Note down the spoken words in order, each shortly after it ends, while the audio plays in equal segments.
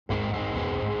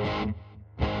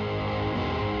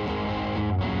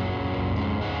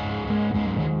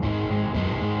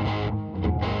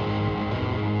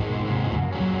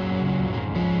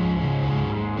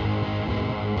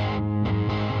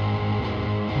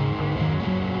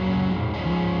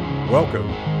Welcome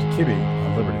to Kibbe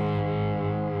on Liberty.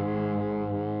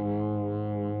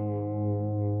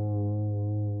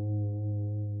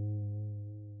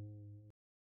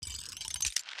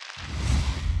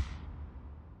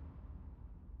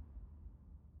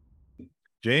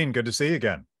 Jane, good to see you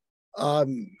again.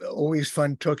 Always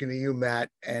fun talking to you, Matt,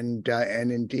 and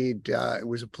indeed, it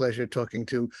was a pleasure talking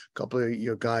to a couple of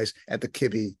your guys at the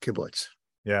Kibbe Kibbutz.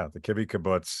 Yeah, the Kibbe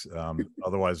Kibbutz,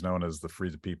 otherwise known as the Free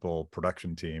the People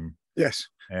production team. Yes.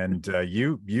 And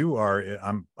you are,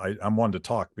 I'm one to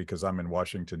talk because I'm in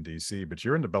Washington, D.C., but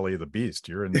you're in the belly of the beast.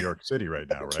 You're in New York City right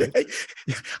now, right?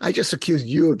 Yeah. I just accused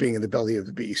you of being in the belly of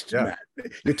the beast, Yeah. Matt.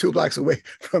 You're 2 blocks away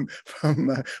from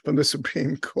the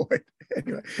Supreme Court.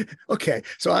 Anyway, okay,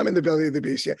 so I'm in the belly of the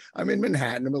beast. Yeah, I'm in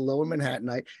Manhattan. I'm a lower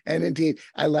Manhattanite, and indeed,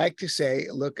 I like to say,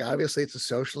 look, obviously it's a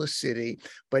socialist city,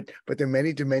 but there are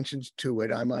many dimensions to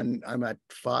it. I'm at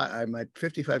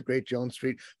 55 Great Jones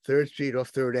Street, 3rd Street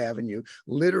off 3rd Avenue,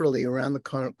 literally around the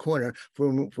corner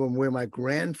from where my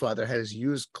grandfather had his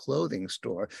used clothing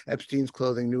store, Epstein's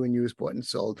Clothing, new and used, bought and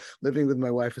sold. Living with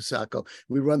my wife Asako,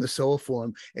 we run the Soul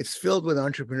Forum. It's filled with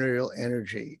entrepreneurial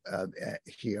energy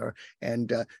here,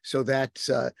 and so that's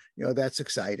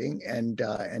exciting, and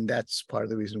that's part of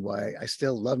the reason why I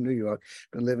still love New York.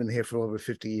 Been living here for over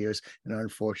 50 years, and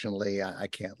unfortunately, I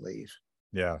can't leave.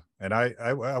 Yeah, and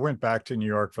I went back to New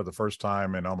York for the first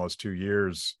time in almost 2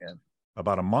 years. Yeah.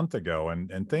 About a month ago,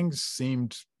 and things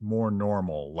seemed more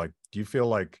normal. Like, do you feel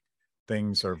like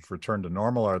things have returned to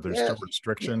normal? Are there still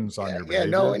restrictions on your behavior?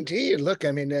 No, indeed. Look,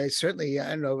 I mean, certainly,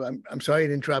 I don't know. I'm sorry I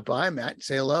didn't drop by, Matt, and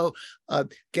say hello.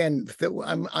 Again,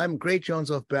 I'm Great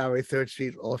Jones off Bowery, 3rd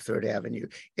Street off 3rd Avenue.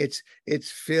 It's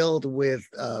filled with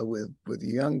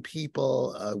young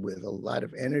people, with a lot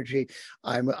of energy.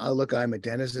 I'm a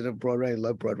denizen of Broadway. I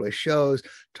love Broadway shows.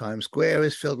 Times Square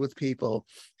is filled with people.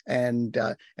 And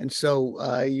so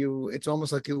it's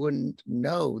almost like you wouldn't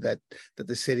know that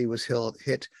the city was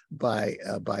hit by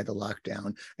the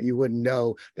lockdown. You wouldn't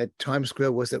know that Times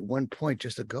Square was at one point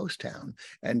just a ghost town,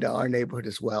 and our neighborhood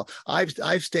as well.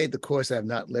 I've stayed the course. I've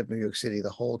not lived in New York City the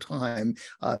whole time.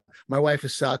 My wife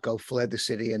Asako fled the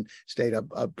city and stayed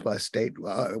upstate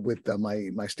with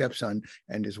my stepson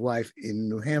and his wife in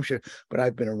New Hampshire. But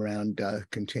I've been around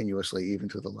continuously, even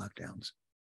through the lockdowns.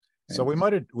 So we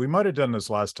might have done this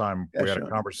last time. Yeah, we had sure. a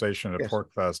conversation at Yes.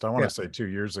 PorcFest. I want to say 2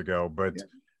 years ago, but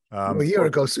a year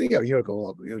ago,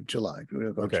 July.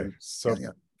 Okay, so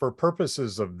for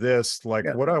purposes of this, like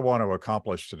what I want to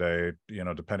accomplish today,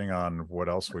 depending on what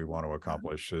else we want to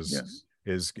accomplish,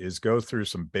 is go through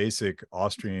some basic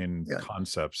Austrian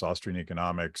concepts, Austrian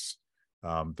economics,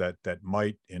 that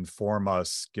might inform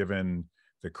us, given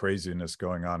the craziness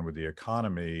going on with the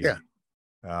economy.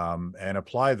 And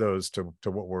apply those to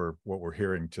what we're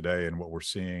hearing today and what we're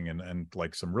seeing, and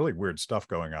like some really weird stuff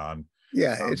going on.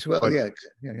 But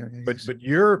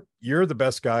you're the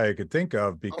best guy I could think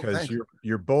of, because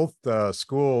you're both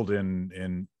schooled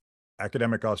in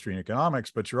academic Austrian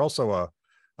economics, but you're also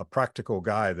a practical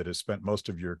guy that has spent most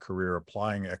of your career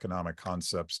applying economic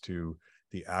concepts to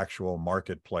the actual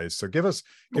marketplace. So give us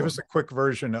a quick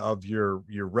version of your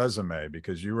resume,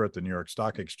 because you were at the New York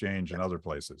Stock Exchange and other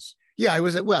places. Yeah, I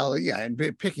was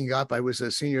and picking up, I was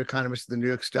a senior economist at the New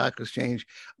York Stock Exchange.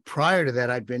 Prior to that,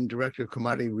 I'd been director of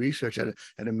commodity research at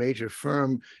a major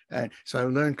firm. And so I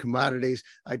learned commodities.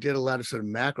 I did a lot of sort of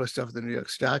macro stuff at the New York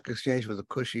Stock Exchange. It was a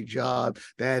cushy job.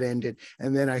 That ended.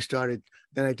 And then I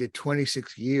did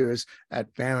 26 years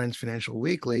at Barron's Financial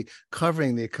Weekly,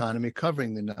 covering the economy,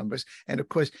 covering the numbers. And of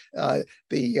course, I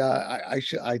think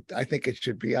it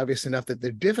should be obvious enough that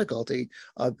the difficulty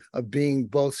of being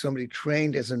both somebody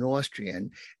trained as an Austrian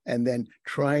and then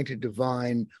trying to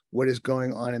divine what is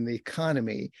going on in the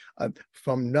economy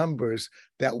from numbers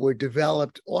that were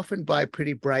developed often by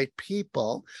pretty bright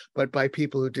people, but by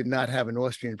people who did not have an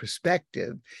Austrian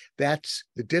perspective. That's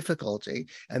the difficulty.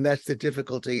 And that's the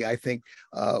difficulty I think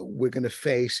we're going to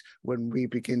face when we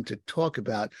begin to talk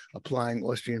about applying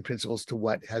Austrian principles to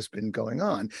what has been going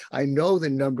on. I know the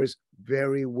numbers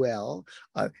very well,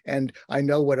 and I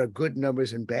know what are good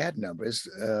numbers and bad numbers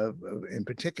in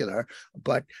particular,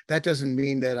 but that doesn't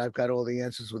mean that I've got all the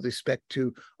answers with respect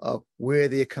to where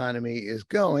the economy is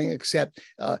going, except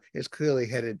it's clearly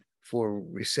headed for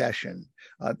recession.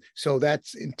 So that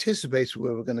anticipates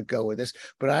where we're going to go with this,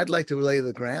 but I'd like to lay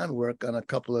the groundwork on a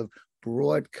couple of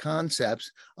broad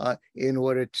concepts in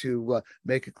order to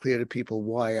make it clear to people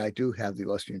why I do have the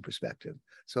Austrian perspective.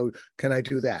 So can I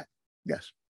do that?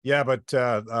 Yes. Yeah, but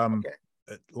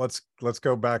let's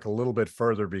go back a little bit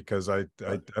further, because I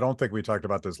don't think we talked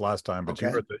about this last time, but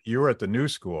you were at the New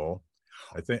School.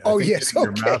 I think yes, getting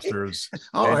your okay. master's,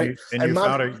 All and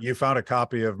right. you found a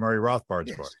copy of Murray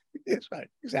Rothbard's book. Yes. Yes, right.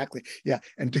 Exactly. Yeah.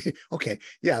 And okay.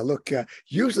 Yeah. Look,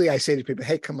 usually I say to people,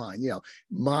 hey, come on,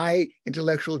 my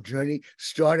intellectual journey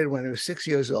started when I was 6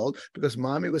 years old because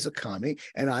mommy was a commie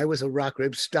and I was a rock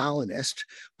rib Stalinist.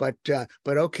 But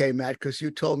okay, Matt, because you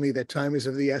told me that time is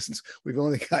of the essence. We've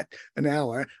only got an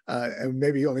hour and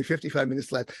maybe only 55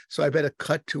 minutes left. So I better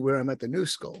cut to where I'm at the new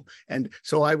school. And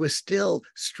so I was still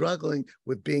struggling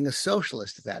with being a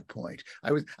socialist at that point.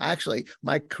 I was actually,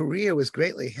 my career was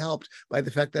greatly helped by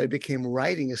the fact that I became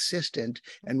writing assistant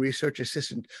and research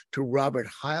assistant to Robert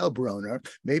Heilbroner.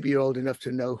 Maybe you're old enough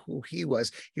to know who he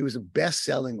was. He was a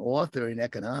best-selling author in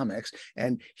economics,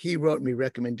 and he wrote me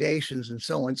recommendations and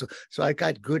so on. So I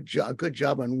got a good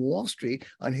job on Wall Street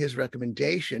on his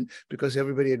recommendation because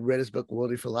everybody had read his book,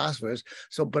 Worldly Philosophers.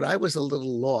 So, but I was a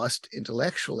little lost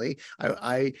intellectually.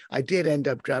 I did end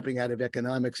up dropping out of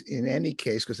economics in any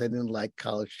case because I didn't like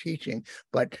college teaching,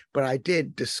 but I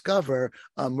did discover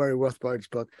Murray Rothbard's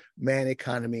book, Man,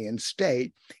 Economy, and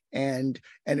State. And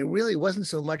it really wasn't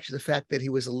so much the fact that he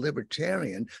was a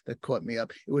libertarian that caught me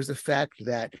up. It was the fact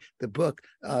that the book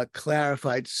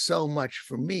clarified so much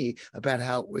for me about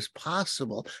how it was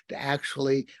possible to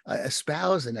actually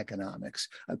espouse in economics.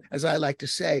 As I like to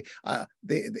say,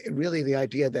 really the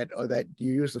idea that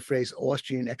you use the phrase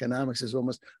Austrian economics is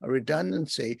almost a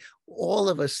redundancy. All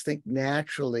of us think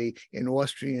naturally in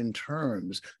Austrian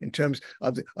terms, in terms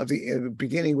of the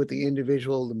beginning with the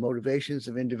individual, the motivations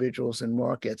of individuals and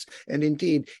markets. And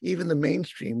indeed, even the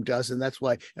mainstream does, and that's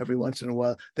why every once in a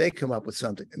while they come up with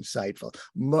something insightful.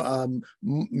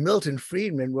 Milton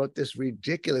Friedman wrote this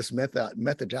ridiculous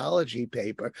methodology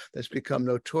paper that's become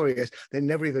notorious. They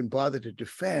never even bothered to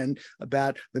defend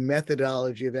about the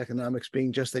methodology of economics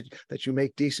being just that you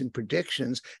make decent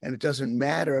predictions, and it doesn't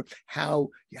matter how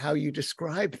you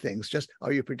describe things, just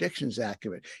are your predictions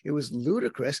accurate? It was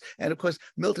ludicrous. And of course,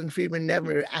 Milton Friedman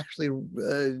never actually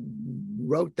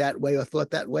wrote that way or thought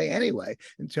that way anyway,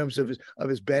 in terms of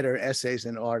his better essays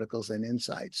and articles and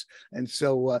insights. And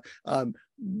so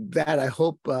that I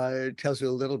hope tells you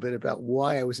a little bit about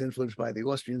why I was influenced by the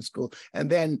Austrian school. And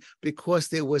then because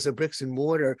there was a bricks and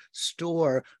mortar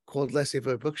store called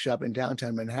Laissez-faire Bookshop in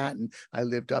downtown Manhattan, I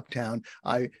lived uptown,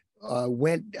 I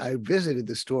visited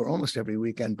the store almost every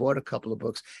weekend, bought a couple of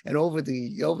books, and over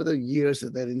the years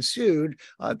that ensued,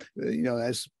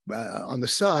 as on the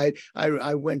side,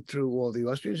 I went through all the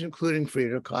Austrians, including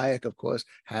Friedrich Hayek, of course,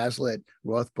 Hazlitt,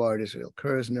 Rothbard, Israel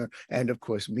Kirzner, and of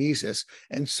course Mises.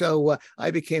 And so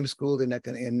I became schooled in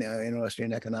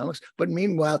Austrian economics. But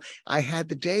meanwhile, I had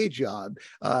the day job.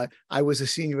 I was a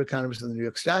senior economist in the New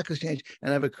York Stock Exchange,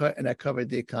 and I covered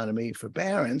the economy for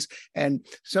Barron's. And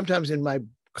sometimes in my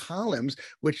columns,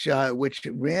 which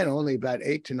ran only about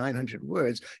 800 to 900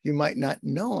 words, you might not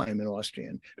know I'm an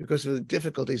Austrian because of the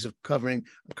difficulties of covering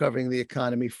the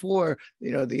economy for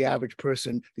the average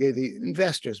person, the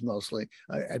investors mostly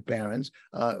at Barron's,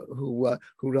 who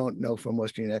don't know from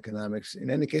Austrian economics in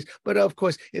any case. But of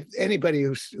course, if anybody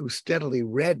who steadily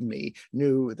read me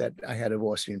knew that I had an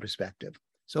Austrian perspective.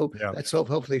 So that's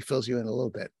hopefully fills you in a little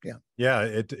bit. Yeah,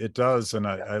 it does. And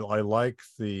I like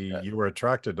you were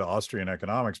attracted to Austrian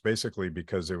economics basically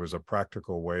because it was a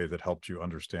practical way that helped you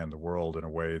understand the world in a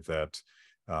way that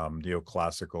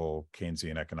neoclassical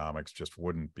Keynesian economics just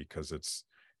wouldn't, because it's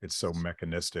so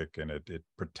mechanistic and it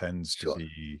pretends to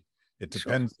be,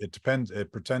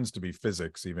 it pretends to be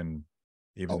physics, even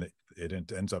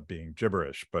it ends up being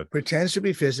gibberish, but pretends to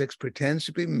be physics, pretends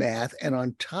to be math. And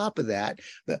on top of that,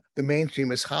 the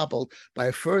mainstream is hobbled by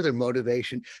a further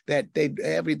motivation that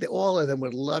all of them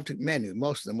would love to,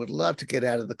 most of them would love to get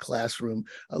out of the classroom,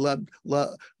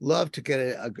 love to get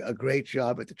a great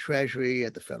job at the Treasury,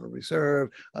 at the Federal Reserve.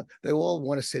 They all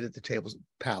want to sit at the tables of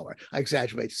power. I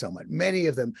exaggerate somewhat. Many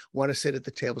of them want to sit at the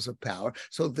tables of power.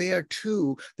 So there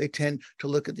too, they tend to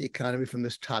look at the economy from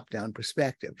this top-down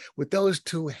perspective. With those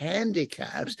two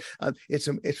handicaps,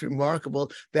 it's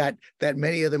remarkable that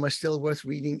many of them are still worth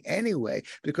reading anyway,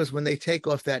 because when they take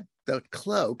off the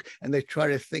cloak and they try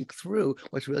to think through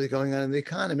what's really going on in the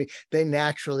economy, they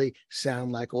naturally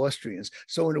sound like Austrians.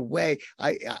 So in a way,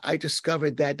 I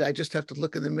discovered that I just have to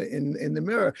look in the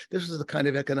mirror. This is the kind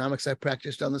of economics I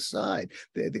practiced on the side,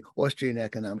 the Austrian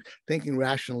economics, thinking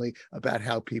rationally about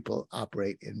how people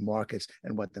operate in markets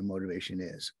and what their motivation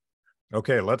is.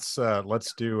 Okay, let's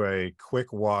do a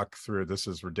quick walk through. This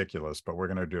is ridiculous, but we're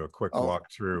going to do a quick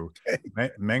walk through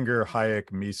Menger,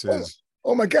 Hayek, Mises.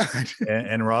 Oh my God.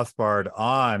 and Rothbard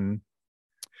on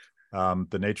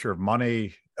the nature of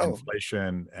money,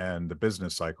 inflation, and the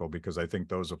business cycle, because I think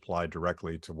those apply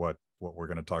directly to what we're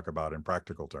going to talk about in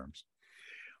practical terms.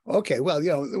 Okay, well,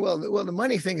 the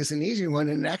money thing is an easy one,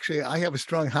 and actually, I have a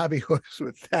strong hobby horse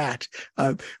with that,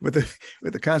 with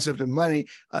the concept of money,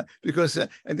 because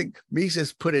I think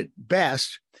Mises put it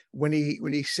best when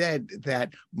he said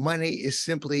that money is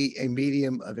simply a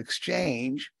medium of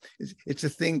exchange. It's a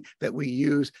thing that we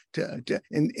use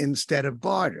instead of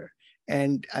barter,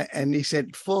 and he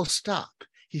said, full stop.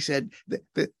 He said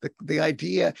the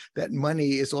idea that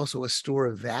money is also a store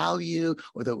of value,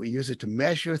 or that we use it to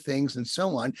measure things and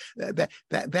so on,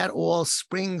 that all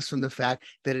springs from the fact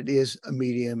that it is a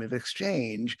medium of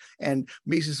exchange. And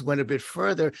Mises went a bit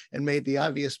further and made the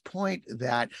obvious point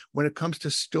that when it comes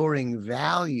to storing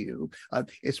value,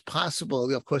 it's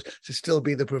possible, of course, to still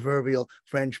be the proverbial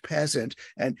French peasant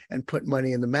and put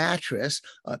money in the mattress,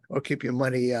 or keep your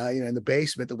money in the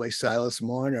basement, the way Silas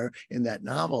Marner in that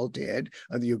novel did.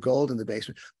 Your gold in the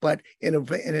basement. But in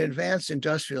an advanced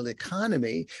industrial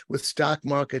economy with stock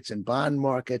markets and bond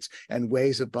markets and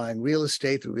ways of buying real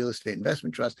estate through real estate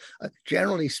investment trusts,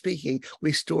 generally speaking,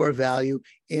 we store value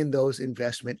in those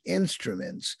investment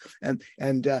instruments. And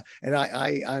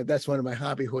I that's one of my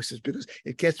hobby horses, because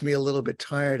it gets me a little bit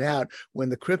tired out when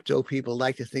the crypto people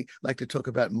like to talk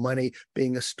about money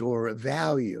being a store of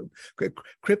value.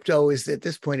 Crypto is at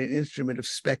this point an instrument of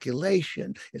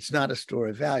speculation. It's not a store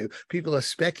of value. People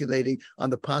are speculating on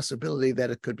the possibility that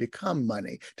it could become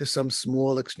money. To some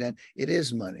small extent, it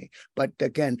is money. But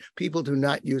again, people do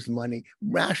not use money.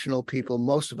 Rational people,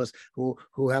 most of us who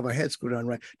have our heads screwed on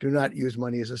right, do not use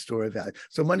money as a store of value.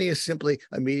 So money is simply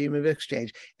a medium of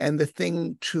exchange. And the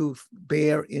thing to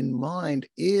bear in mind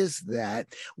is that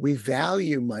we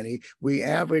value money. We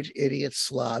average idiot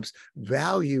slobs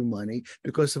value money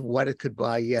because of what it could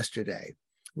buy yesterday.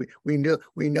 We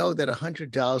know that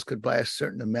 $100 could buy a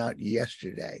certain amount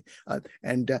yesterday,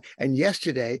 and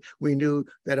yesterday we knew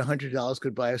that $100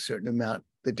 could buy a certain amount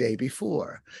the day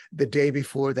before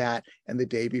that, and the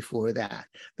day before that.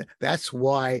 That's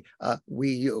why we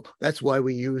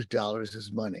use dollars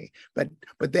as money. But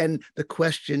then the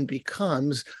question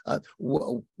becomes,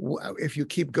 if you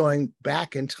keep going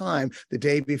back in time, the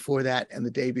day before that and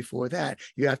the day before that,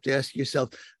 you have to ask yourself,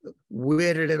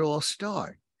 where did it all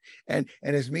start? And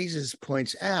as Mises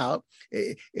points out,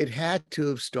 it had to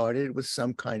have started with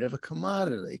some kind of a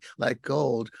commodity like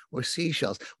gold or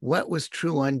seashells. What was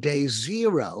true on day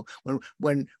zero,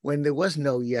 when there was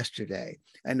no yesterday?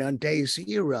 And on day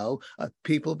zero,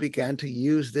 people began to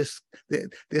use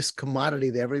this commodity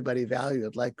that everybody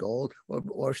valued, like gold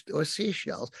or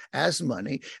seashells, as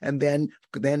money. And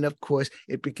then of course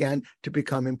it began to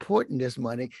become important as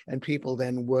money, and people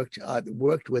then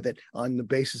worked with it on the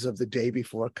basis of the day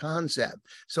before concept.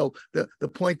 So the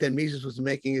point that Mises was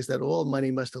making is that all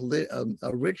money must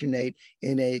originate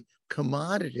in a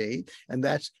commodity, and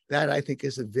that I think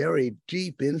is a very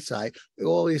deep insight. It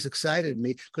always excited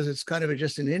me because it's kind of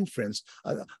just an inference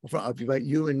about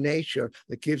human nature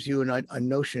that gives you a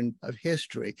notion of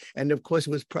history. And of course,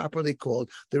 it was properly called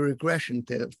the regression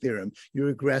theorem. You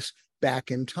regress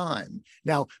back in time.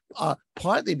 Now,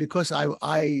 partly because I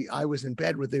was in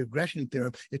bed with the regression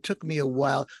theorem, it took me a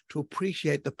while to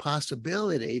appreciate the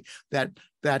possibility that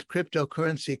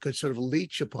cryptocurrency could sort of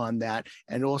leech upon that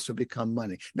and also become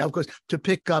money. Now, of course, to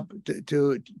pick up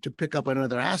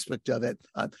another aspect of it,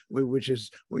 which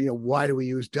is, why do we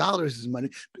use dollars as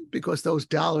money? Because those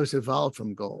dollars evolved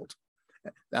from gold.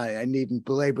 I needn't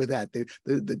belabor that.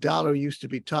 The dollar used to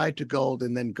be tied to gold,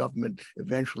 and then government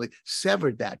eventually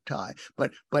severed that tie.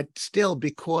 But still,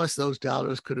 because those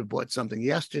dollars could have bought something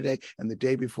yesterday and the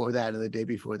day before that and the day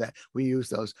before that, we use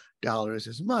those dollars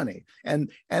as money.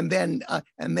 And then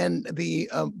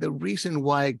the reason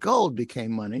why gold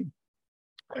became money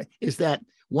is that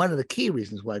one of the key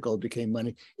reasons why gold became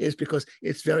money is because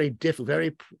it's very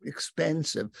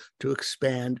expensive to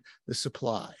expand the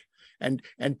supply. And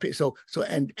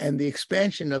the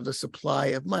expansion of the supply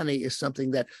of money is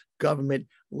something that government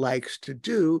likes to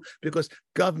do, because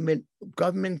government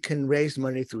can raise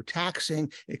money through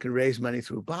taxing, it can raise money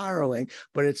through borrowing,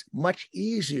 but it's much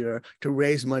easier to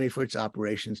raise money for its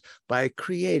operations by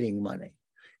creating money.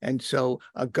 And so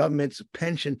a government's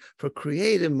penchant for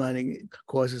creative money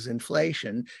causes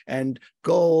inflation, and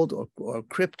gold or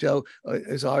crypto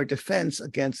is our defense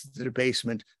against the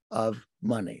debasement of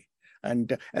money.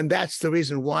 And that's the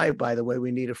reason why, by the way,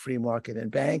 we need a free market in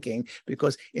banking,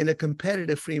 because in a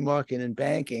competitive free market in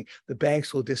banking, the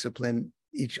banks will discipline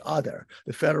each other.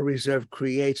 The Federal Reserve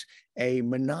creates a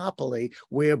monopoly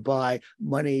whereby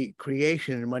money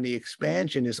creation and money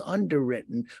expansion is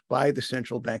underwritten by the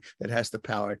central bank that has the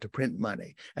power to print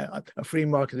money. A free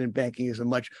market in banking is a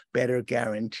much better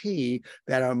guarantee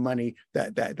that our money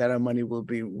our money will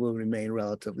remain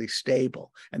relatively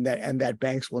stable, and that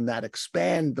banks will not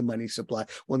expand the money supply,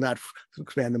 will not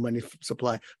expand the money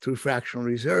supply through fractional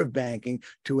reserve banking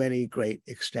to any great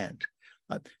extent.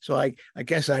 So I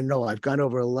guess I know I've gone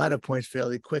over a lot of points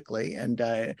fairly quickly, and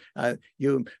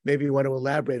you maybe want to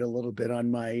elaborate a little bit on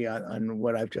my on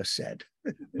what I've just said.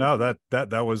 No,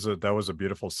 that was a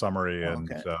beautiful summary,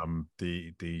 and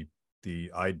okay.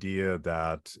 The idea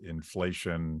that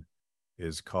inflation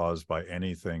is caused by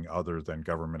anything other than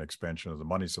government expansion of the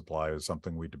money supply is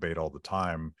something we debate all the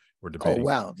time. We're debating. Oh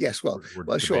wow, yes, well,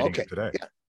 we're sure, debating okay, it today. yeah.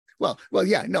 Well,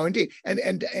 yeah, no, indeed,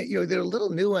 and you know, there are little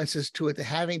nuances to it that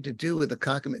having to do with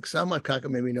the somewhat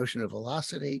cockamamie notion of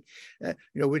velocity, you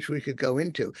know, which we could go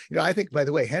into. You know, I think, by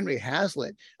the way, Henry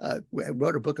Hazlitt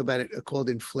wrote a book about it called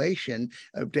Inflation,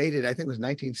 dated, I think it was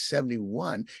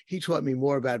 1971. He taught me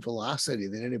more about velocity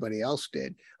than anybody else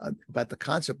did, about the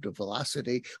concept of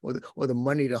velocity or the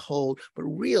money to hold. But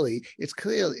really, it's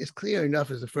clear enough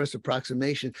as the first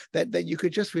approximation that you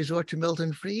could just resort to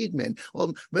Milton Friedman.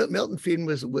 Well, Milton Friedman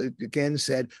was again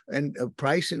said, and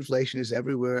price inflation is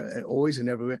everywhere, always and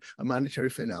everywhere, a monetary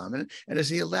phenomenon. And as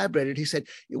he elaborated, he said,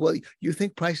 well, you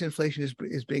think price inflation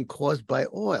is being caused by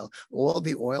oil. All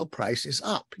the oil price is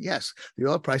up. Yes, the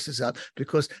oil price is up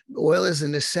because oil is a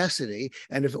necessity.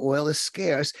 And if oil is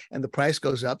scarce and the price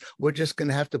goes up, we're just going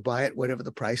to have to buy it whatever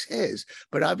the price is.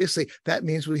 But obviously that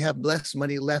means we have less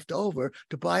money left over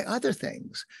to buy other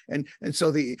things. And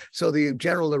so the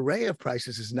general array of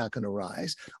prices is not going to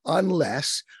rise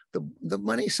unless the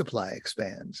money supply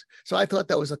expands. So I thought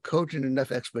that was a cogent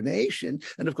enough explanation.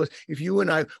 And of course, if you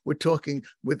and I were talking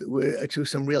to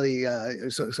some really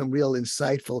some real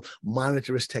insightful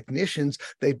monetarist technicians,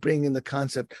 they bring in the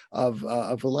concept of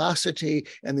velocity,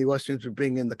 and the Austrians would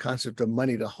bring in the concept of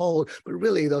money to hold. But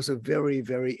really, those are very,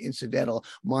 very incidental,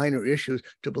 minor issues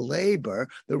to belabor.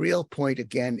 The real point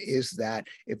again is that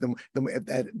if the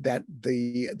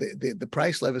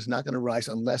price level is not going to rise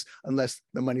unless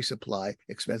the money supply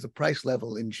expands. The price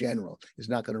level in general is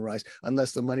not going to rise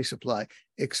unless the money supply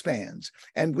expands.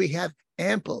 And we have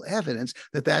ample evidence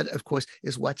that, of course,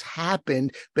 is what's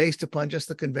happened based upon just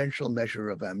the conventional measure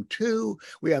of M2.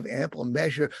 We have ample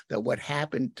measure that what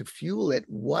happened to fuel it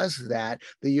was that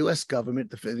the U.S.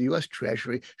 government, the U.S.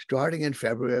 Treasury, starting in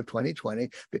February of 2020,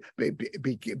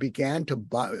 began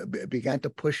to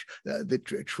push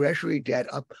the Treasury debt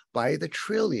up by the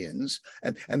trillions.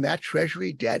 And that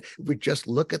Treasury debt, if we just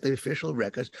look at the official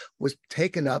records, was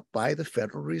taken up by the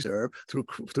Federal Reserve through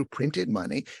printed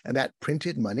money, and that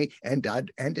printed money ended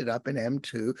up in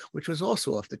M2, which was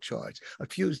also off the charts. A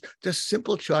few just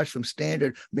simple charts from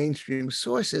standard mainstream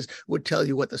sources would tell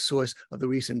you what the source of the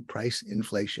recent price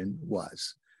inflation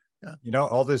was. Yeah. You know,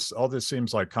 all this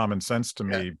seems like common sense to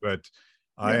me, but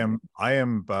I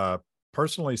am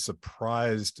personally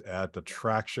surprised at the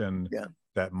traction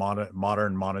that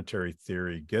modern monetary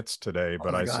theory gets today.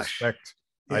 But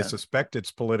I suspect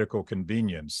it's political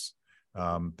convenience.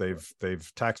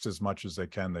 They've taxed as much as they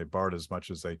can, they've borrowed as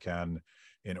much as they can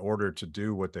in order to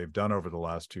do what they've done over the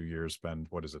last 2 years. Spend,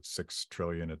 what is it, $6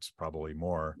 trillion? It's probably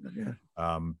more.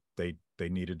 They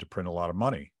needed to print a lot of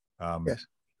money. Yes.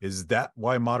 Is that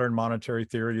why modern monetary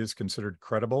theory is considered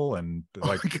credible? And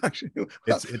like,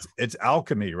 it's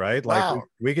alchemy, right? Wow. Like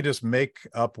we could just make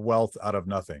up wealth out of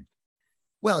nothing.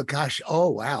 Well, gosh, oh,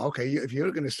 wow. Okay, if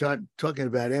you're going to start talking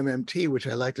about MMT, which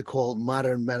I like to call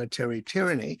modern monetary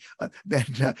tyranny, then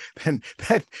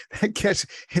that gets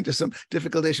into some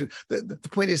difficult issues. The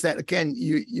point is that, again,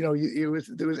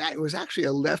 it was actually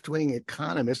a left-wing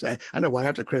economist, I know why I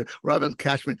have to credit, Robert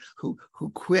Cashman, who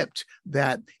quipped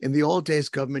that in the old days,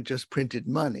 government just printed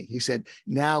money. He said,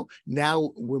 now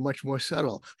we're much more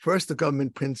subtle. First, the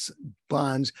government prints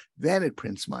bonds, then it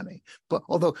prints money. But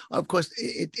although, of course,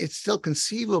 it's still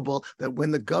conceivable that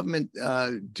when the government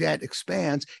debt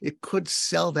expands, it could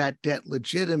sell that debt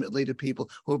legitimately to people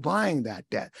who are buying that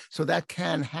debt. So that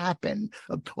can happen,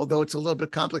 although it's a little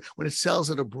bit complicated. When it sells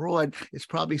it abroad, it's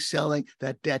probably selling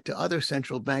that debt to other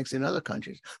central banks in other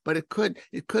countries. But it could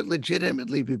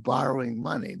legitimately be borrowing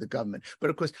money, the government. But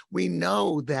of course, we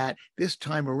know that this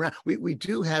time around, we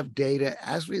do have data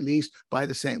as released by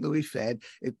the St. Louis Fed.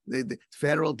 The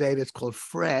federal data, it's called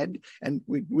FRED, and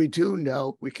we do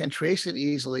know, we can trace it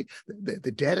easily.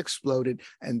 The debt exploded,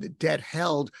 and the debt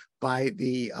held by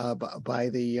the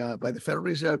Federal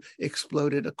Reserve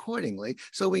exploded accordingly.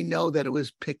 So we know that it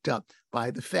was picked up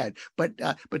by the Fed. But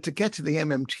to get to the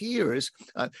MMTers,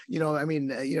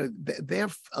 they're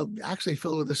actually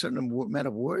filled with a certain amount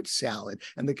of word salad,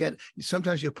 and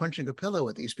sometimes you're punching a pillow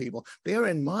with these people. Bear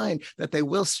in mind that they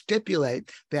will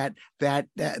stipulate that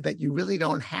you really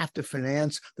don't have to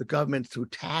finance the government through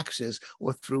taxes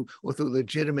or through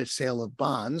legitimate sale of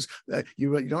bonds.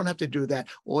 You don't have to do that.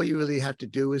 All you really have to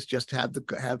do is just have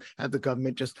the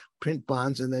government just print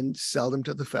bonds and then sell them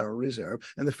to the Federal Reserve,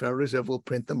 and the Federal Reserve will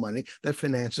print the money that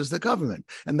finances the government.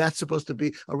 And that's supposed to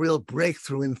be a real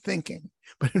breakthrough in thinking.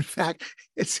 But in fact,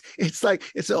 it's like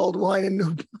it's old wine in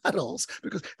new bottles,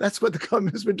 because that's what the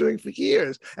government has been doing for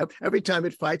years. Every time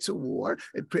it fights a war,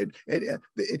 it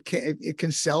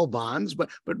can sell bonds, but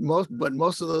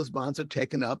most of those bonds are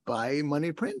taken up by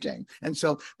money printing, and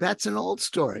so that's an old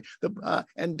story.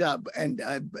 And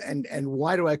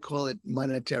why do I call it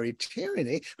monetary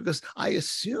tyranny? Because I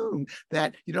assume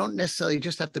that you don't necessarily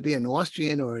just have to be an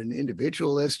Austrian or an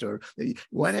individualist, or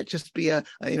why not just be an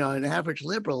average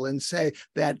liberal and say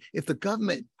that if the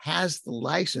government has the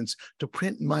license to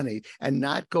print money and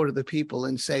not go to the people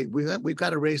and say we've got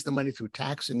to raise the money through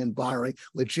taxing and borrowing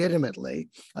legitimately,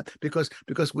 because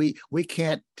we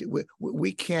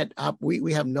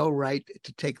have no right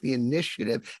to take the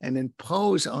initiative and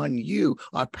impose on you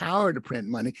our power to print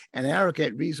money and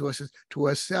arrogate resources to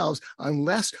ourselves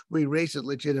unless we raise it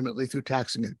legitimately through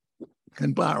taxing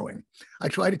and borrowing. I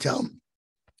try to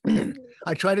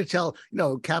tell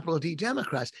capital D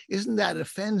Democrats, isn't that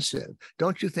offensive?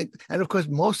 Don't you think? And of course,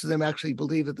 most of them actually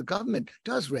believe that the government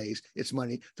does raise its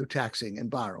money through taxing and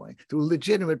borrowing, through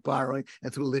legitimate borrowing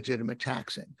and through legitimate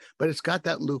taxing. But it's got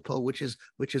that loophole, which is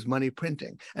money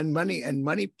printing. And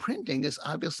money printing is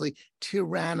obviously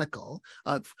tyrannical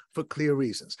for clear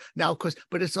reasons. Now, of course,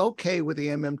 but it's okay with the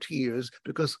MMTers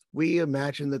because we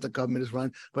imagine that the government is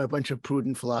run by a bunch of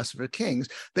prudent philosopher kings.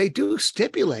 They do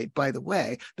stipulate, by the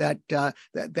way, that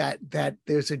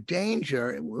there's a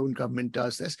danger when government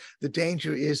does this. The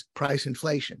danger is price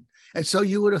inflation. And so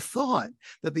you would have thought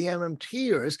that the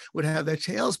MMTers would have their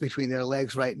tails between their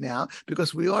legs right now,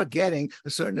 because we are getting a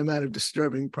certain amount of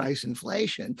disturbing price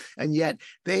inflation. And yet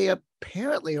they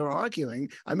apparently are arguing,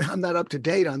 I'm not up to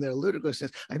date on their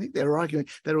ludicrousness. I think they're arguing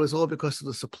that it was all because of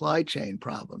the supply chain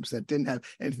problems that didn't have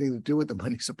anything to do with the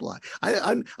money supply.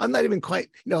 I'm not even quite,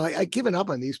 I've given up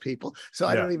on these people, so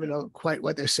I don't even know quite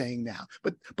what they're saying now.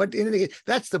 But in any case,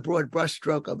 that's the broad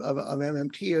brushstroke of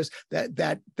MMTers, that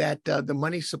the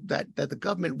money that the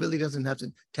government really doesn't have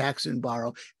to tax and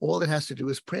borrow. All it has to do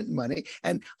is print money.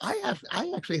 And I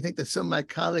actually think that some of my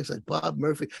colleagues, like Bob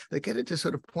Murphy, they get into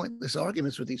sort of pointless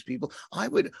arguments with these people. I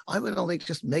would only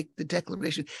just make the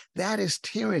declaration that is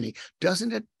tyranny.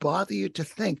 Doesn't it bother you to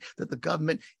think that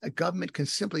a government can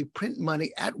simply print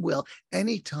money at will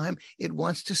anytime it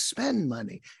wants to spend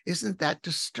money? Isn't that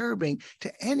disturbing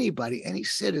to anybody, any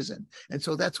citizen? And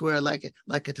so that's where I like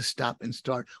it to stop and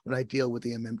start when I deal with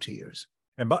the MMTers.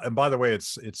 And by the way,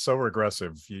 it's so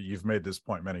regressive. You've made this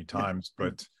point many times,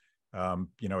 but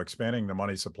expanding the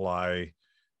money supply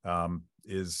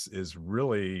is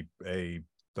really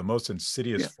the most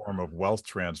insidious form of wealth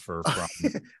transfer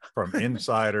from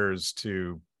insiders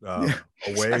to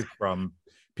away from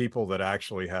people that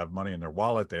actually have money in their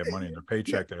wallet. They have money in their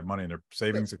paycheck. They have money in their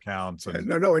savings accounts. And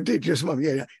no, indeed, just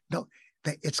no.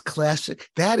 It's classic.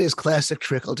 That is classic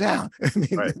trickle down. I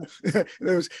mean, right.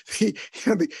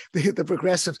 The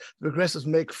progressives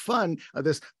make fun of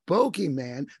this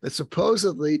bogeyman that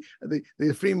supposedly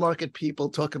the free market people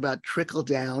talk about trickle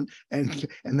down, and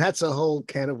that's a whole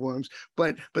can of worms.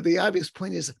 But the obvious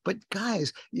point is, but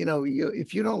guys,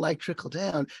 if you don't like trickle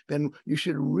down, then you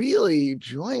should really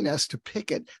join us to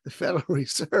picket the Federal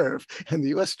Reserve and the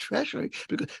U.S. Treasury,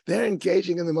 because they're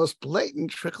engaging in the most blatant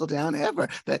trickle down ever.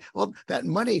 That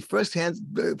money first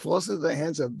falls into the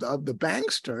hands of the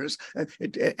banksters, and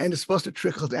it's supposed to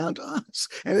trickle down to us,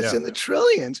 and it's in the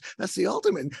trillions. That's the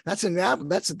ultimate. That's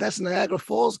Niagara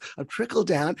Falls of trickle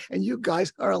down, and you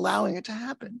guys are allowing it to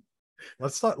happen.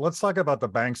 Let's talk about the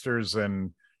banksters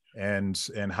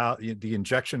and how the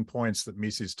injection points that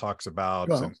Mises talks about,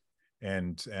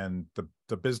 and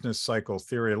the business cycle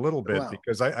theory a little bit,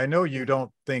 because I know you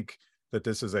don't think that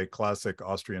this is a classic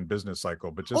Austrian business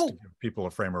cycle, but just to give people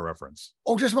a frame of reference.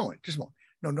 Oh, just a moment.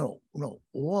 No.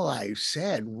 All I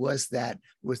said was that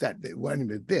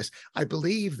this. I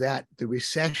believe that the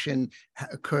recession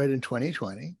occurred in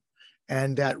 2020,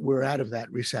 and that we're out of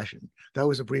that recession. That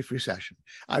was a brief recession.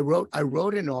 I wrote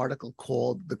an article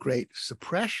called "The Great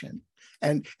Suppression,"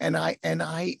 and I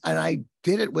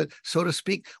did it with, so to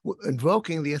speak,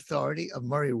 invoking the authority of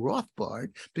Murray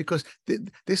Rothbard, because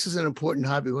this is an important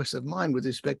hobby horse of mine with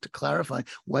respect to clarifying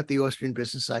what the Austrian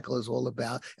business cycle is all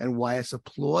about and why it's a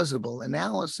plausible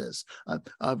analysis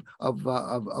of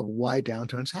why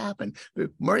downturns happen. But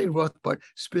Murray Rothbard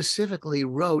specifically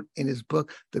wrote in his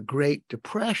book, The Great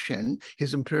Depression,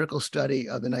 his empirical study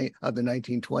of the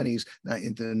 1920s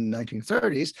into the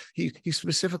 1930s, he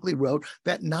specifically wrote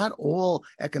that not all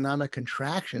economic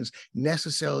contractions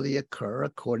necessarily occur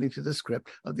according to the script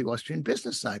of the Austrian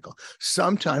business cycle.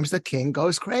 Sometimes the king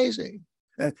goes crazy.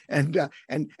 And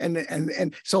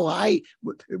so I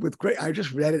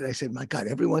just read it. I said, my God,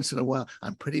 every once in a while,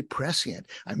 I'm pretty prescient.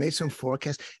 I made some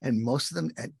forecasts, and most of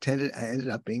them ended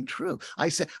up being true.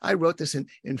 I wrote this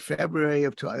in February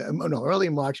of early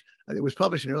March. It was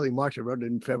published in early March. I wrote it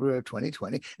in February of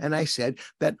 2020. And I said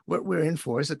that what we're in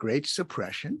for is a great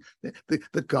suppression.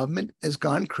 The government has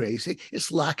gone crazy.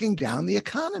 It's locking down the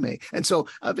economy. And so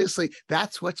obviously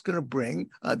that's what's going to bring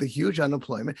the huge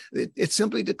unemployment. It's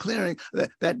simply declaring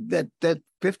that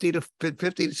 50 to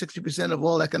 60% of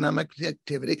all economic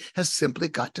activity has simply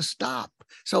got to stop.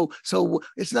 So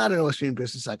it's not an Austrian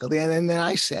business cycle. And then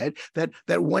I said that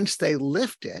once they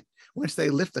lift it, once they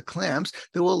lift the clamps,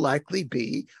 there will likely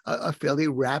be a fairly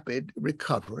rapid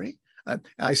recovery.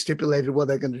 I stipulated, well,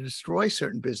 they're going to destroy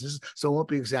certain businesses, so it won't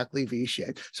be exactly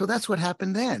V-shaped. So that's what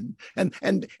happened then, and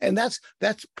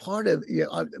that's part of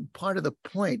the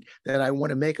point that I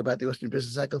want to make about the Austrian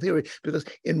business cycle theory, because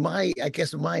in my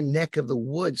neck of the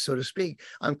woods, so to speak,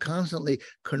 I'm constantly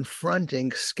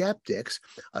confronting skeptics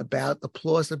about the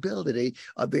plausibility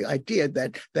of the idea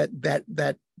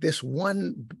that this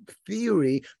one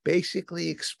theory basically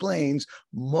explains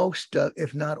most,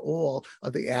 if not all,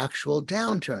 of the actual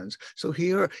downturns. So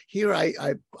here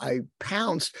I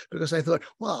pounced because I thought,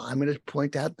 well, I'm going to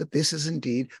point out that this is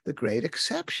indeed the great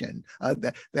exception.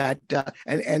 And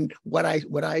what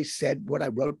I said, what I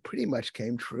wrote, pretty much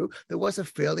came true. There was a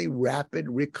fairly rapid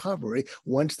recovery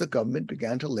once the government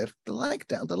began to lift the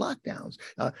lockdowns,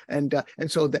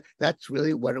 and so that's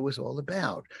really what it was all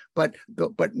about. But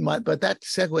that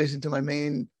segues into my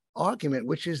main argument,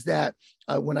 which is that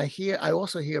I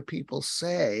also hear people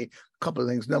say a couple of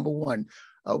things. Number one,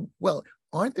 well,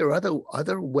 aren't there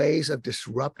other ways of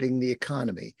disrupting the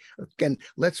economy? Again,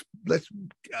 let's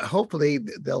hopefully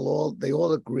they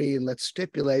all agree, and let's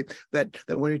stipulate that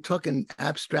when we talk in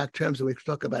abstract terms and we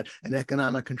talk about an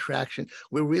economic contraction,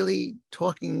 we're really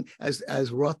talking, as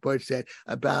Rothbard said,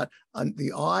 about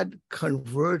the odd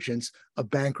convergence of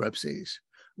bankruptcies.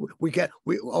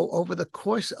 Over the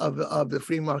course of the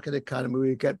free market economy,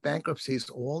 we get bankruptcies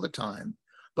all the time.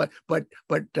 But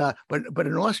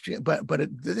in Austria, but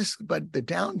the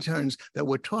downturns that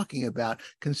we're talking about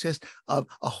consist of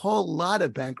a whole lot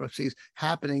of bankruptcies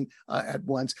happening at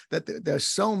once. That there's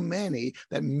so many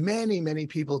that many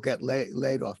people get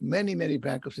laid off. Many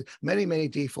bankruptcies, many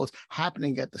defaults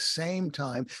happening at the same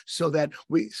time. So that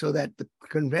the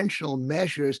conventional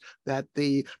measures that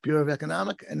the Bureau of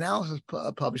Economic Analysis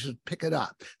publishes pick it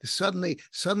up. Suddenly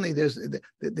there's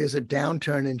a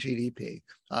downturn in GDP.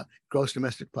 Gross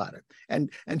domestic product. And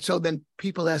so then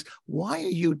people ask, why are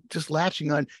you just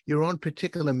latching on your own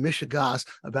particular mishigas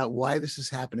about why this is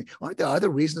happening? Aren't there other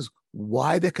reasons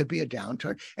why there could be a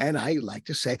downturn? And I like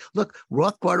to say, look,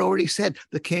 Rothbard already said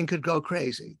the king could go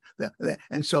crazy.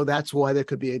 And so that's why there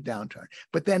could be a downturn.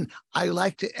 But then I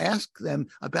like to ask them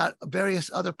about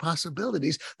various other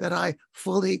possibilities that I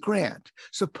fully grant.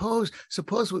 Suppose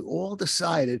we all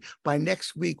decided by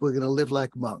next week we're going to live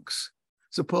like monks.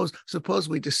 Suppose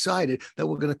we decided that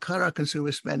we're going to cut our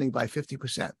consumer spending by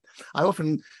 50%. I've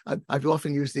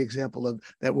often used the example of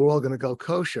that we're all going to go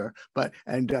kosher,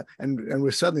 and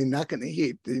we're suddenly not going to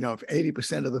eat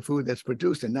 80% of the food that's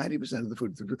produced and 90% of the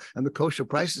food that's produced, and the kosher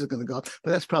prices are going to go up.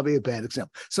 But that's probably a bad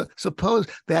example. So suppose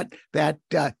that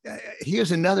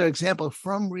here's another example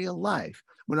from real life.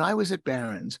 When I was at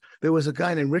Barron's, there was a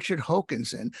guy named Richard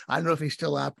Hokinson. I don't know if he's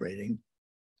still operating.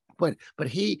 But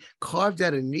he carved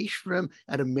out a niche for him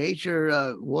at a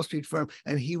major Wall Street firm,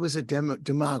 and he was a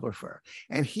demographer.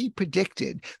 And he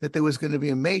predicted that there was going to be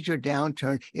a major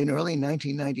downturn in early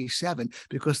 1997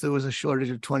 because there was a shortage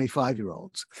of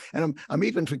 25-year-olds. And I'm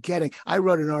even forgetting, I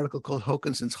wrote an article called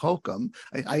Hokinson's Hokum.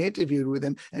 I interviewed with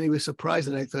him, and he was surprised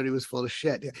that I thought he was full of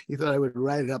shit. He thought I would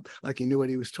write it up like he knew what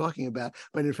he was talking about.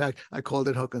 But in fact, I called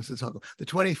it Hokinson's Hokum. The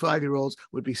 25-year-olds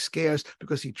would be scarce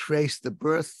because he traced the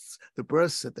births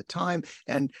at the time,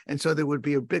 and so there would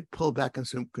be a big pullback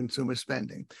in consumer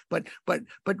spending. But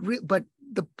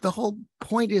the whole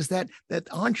point is that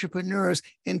entrepreneurs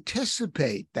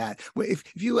anticipate that. If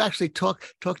you actually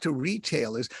talk to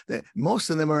retailers, that most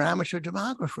of them are amateur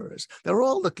demographers. They're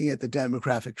all looking at the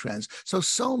demographic trends.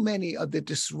 So many of the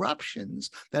disruptions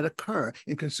that occur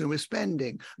in consumer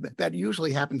spending that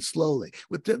usually happen slowly.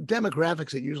 With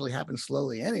demographics, it usually happens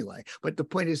slowly anyway. But the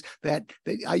point is that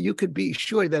you could be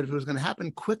sure that if it was going to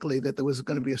happen quickly, that there was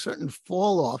going to be a certain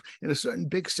fall off in a certain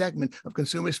big segment of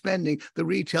consumer spending, the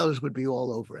retailers would be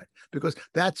all over it because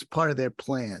that's part of their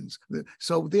plans.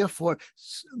 So therefore,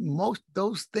 most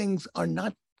those things are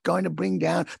not going to bring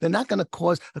down, they're not going to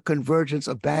cause a convergence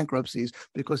of bankruptcies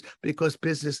because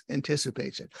business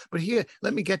anticipates it. But here,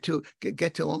 let me get to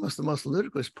almost the most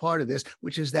ludicrous part of this,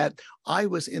 which is that I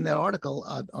was in that article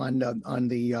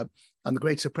on the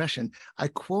Great Suppression. I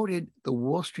quoted the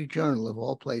Wall Street Journal of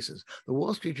all places. The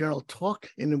Wall Street Journal talked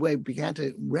in a way, began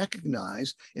to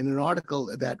recognize in an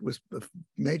article that was a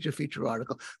major feature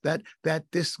article that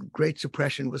this Great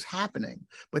Suppression was happening.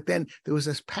 But then there was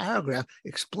this paragraph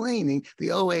explaining the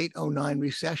 08-09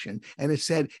 recession, and it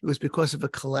said it was because of a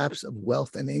collapse of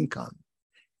wealth and income.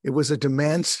 It was a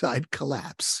demand side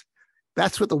collapse.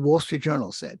 That's what the Wall Street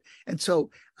Journal said. And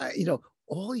so,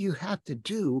 all you have to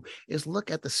do is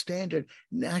look at the standard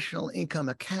national income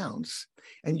accounts,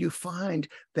 and you find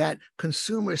that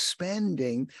consumer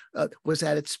spending was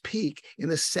at its peak in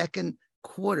the second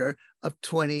quarter of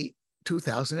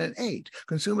 2008.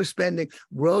 Consumer spending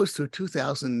rose through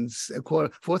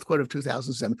fourth quarter of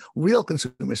 2007, real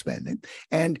consumer spending,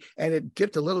 and it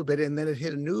dipped a little bit, and then it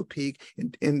hit a new peak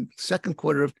in second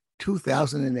quarter of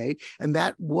 2008, and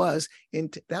that was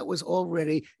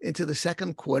already into the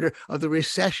second quarter of the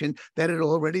recession that had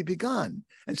already begun.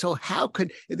 And so how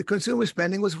could the consumer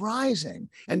spending was rising,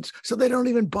 and so they don't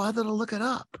even bother to look it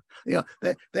up.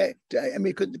 They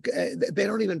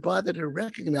don't even bother to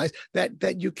recognize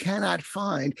that you cannot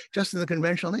find just in the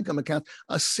conventional income account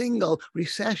a single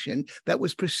recession that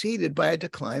was preceded by a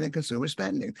decline in consumer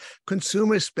spending.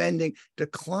 Consumer spending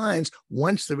declines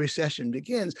once the recession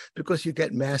begins because you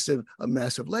get massive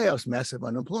layoffs, massive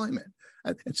unemployment.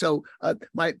 And so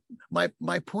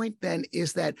my point then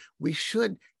is that we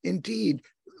should indeed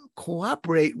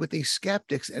cooperate with these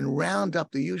skeptics and round up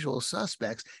the usual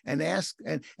suspects and ask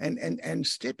and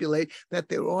stipulate that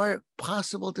there are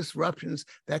possible disruptions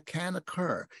that can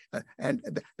occur and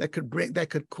that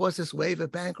could cause this wave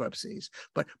of bankruptcies.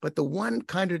 But the one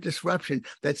kind of disruption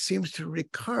that seems to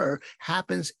recur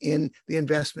happens in the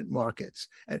investment markets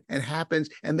and happens,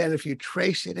 and then if you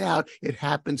trace it out, it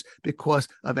happens because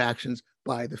of actions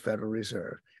by the Federal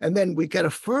Reserve. And then we get a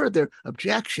further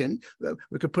objection.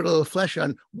 We could put a little flesh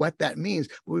on what that means.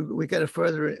 We get a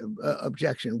further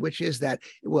objection, which is that,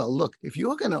 well, look, if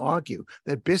you're going to argue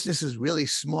that business is really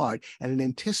smart and it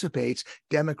anticipates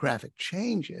demographic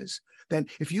changes, then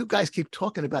if you guys keep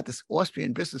talking about this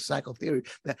Austrian business cycle theory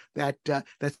that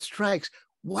strikes,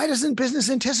 why doesn't business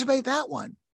anticipate that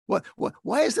one?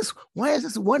 Why is this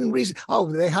one reason? Oh,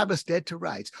 they have us dead to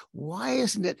rights. Why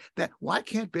isn't it that? Why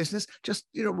can't business just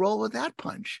roll with that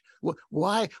punch?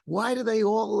 Why do they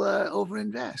all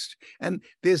overinvest? And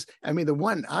the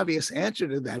one obvious answer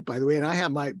to that, by the way, and I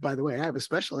have a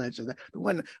special answer to that. The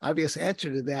one obvious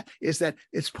answer to that is that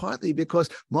it's partly because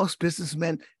most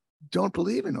businessmen don't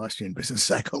believe in Austrian business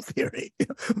cycle theory.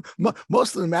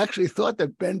 Most of them actually thought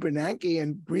that Ben Bernanke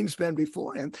and Greenspan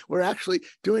before him were actually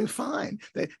doing fine.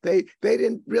 They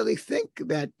didn't really think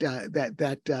that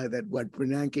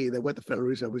what the Federal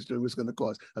Reserve was doing was going to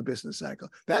cause a business cycle.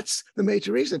 That's the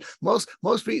major reason.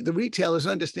 The retailers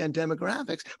understand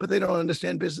demographics, but they don't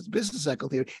understand business cycle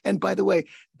theory. And by the way,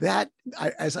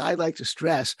 as I like to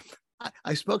stress,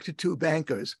 I spoke to two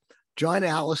bankers, John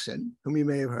Allison, whom you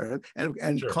may have heard of,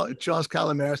 and sure, Charles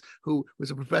Calomiris, who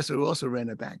was a professor who also ran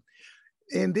a bank.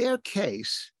 In their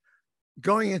case,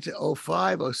 going into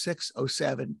 05, 06,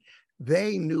 07,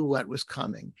 they knew what was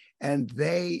coming, and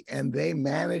they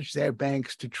managed their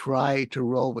banks to try to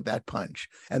roll with that punch,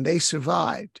 and they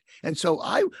survived. And so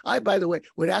I by the way,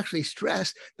 would actually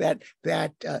stress that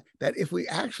if we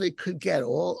actually could get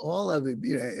all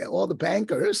the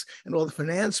bankers and all the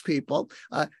finance people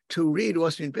to read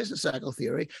Austrian business cycle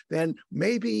theory, then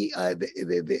maybe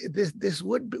this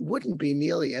wouldn't be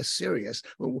nearly as serious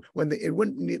it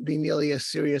wouldn't be nearly as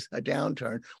serious a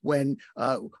downturn when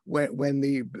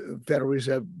the Federal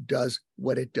Reserve does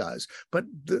what it does. But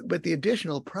the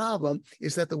additional problem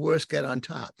is that the worst get on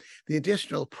top. The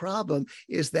additional problem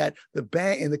is that the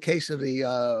bank, in the case of the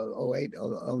 08,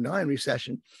 09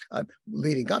 recession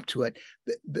leading up to it,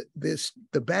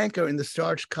 the banker in the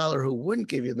starched collar who wouldn't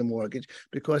give you the mortgage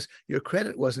because your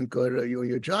credit wasn't good or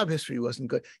your job history wasn't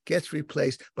good gets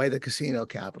replaced by the casino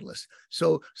capitalist.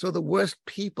 So the worst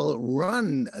people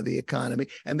run the economy,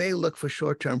 and they look for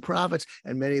short-term profits,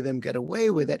 and many of them get away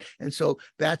with it. And so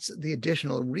that's the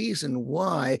additional reason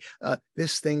why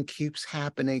this thing keeps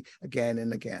happening again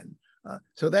and again.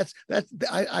 So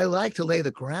I like to lay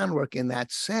the groundwork in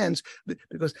that sense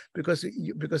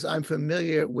because I'm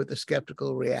familiar with the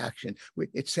skeptical reaction. We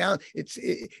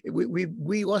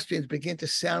Austrians begin to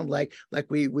sound like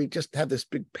we just have this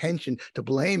big penchant to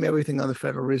blame everything on the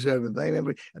Federal Reserve and blame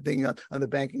everything on the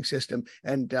banking system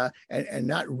and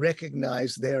not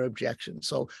recognize their objections.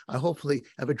 So I hopefully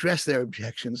have addressed their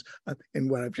objections in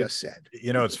what I've just said.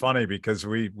 You know, it's funny because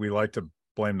we like to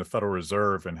blame the Federal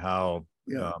Reserve and how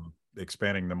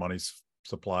expanding the money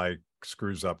supply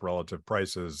screws up relative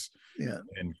prices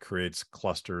and creates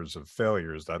clusters of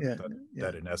failures. That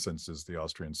in essence is the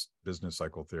Austrian business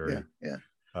cycle theory.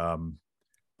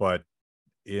 But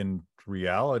in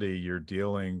reality, you're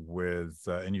dealing with,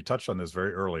 and you touched on this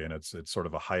very early, and it's sort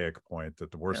of a Hayek point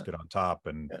that the worst get on top,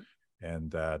 and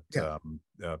that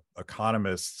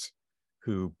economists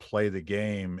who play the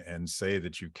game and say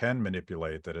that you can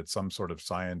manipulate, that it's some sort of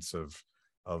science of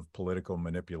political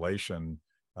manipulation,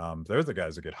 they're the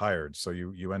guys that get hired. So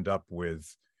you end up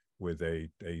with a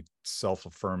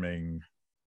self-affirming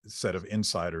set of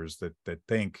insiders that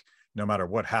think no matter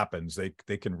what happens,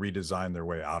 they can redesign their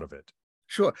way out of it.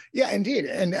 Sure. Yeah, indeed.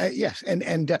 And yes. And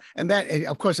that,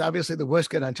 of course, obviously the worst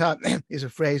get on top is a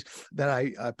phrase that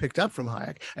I picked up from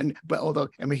Hayek. But although,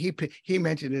 I mean, he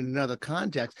mentioned it in another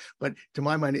context, but to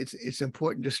my mind, it's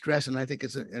important to stress, and I think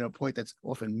it's a point that's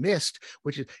often missed,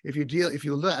 which is if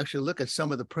you actually look at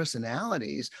some of the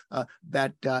personalities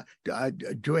that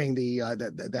during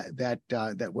that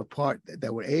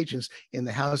were agents in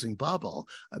the housing bubble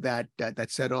that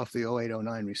set off the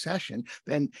 08-09 recession,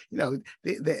 then, you know,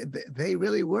 they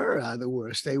really were the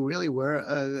worst. They really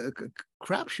were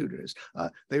crap shooters.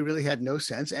 They really had no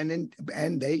sense, and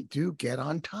they do get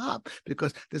on top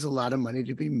because there's a lot of money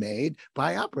to be made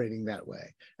by operating that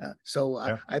way.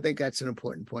 I think that's an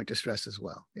important point to stress as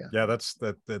well. Yeah, that's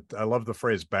that. I love the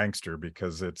phrase bankster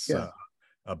because it's a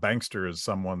bankster is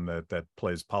someone that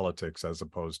plays politics as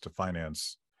opposed to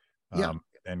finance.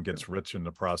 And gets rich in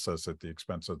the process at the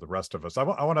expense of the rest of us. I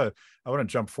want to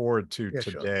jump forward to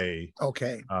today. Sure.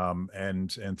 Okay.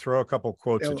 And throw a couple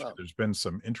quotes at you. There's been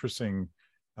some interesting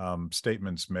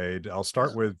statements made. I'll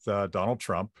start with Donald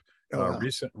Trump.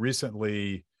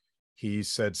 Recently, he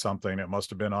said something that must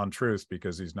have been on Truth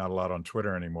because he's not allowed on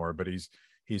Twitter anymore. But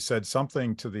he said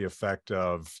something to the effect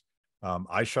of,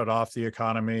 "I shut off the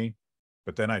economy,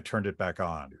 but then I turned it back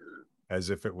on, as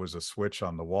if it was a switch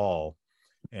on the wall."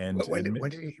 And when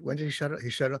did he shut it?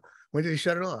 When did he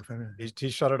shut it off? He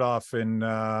shut it off in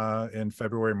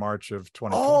February, March of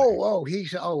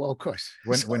 2020. Of course.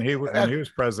 When he was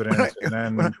president, and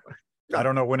then I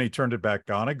don't know when he turned it back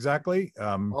on exactly.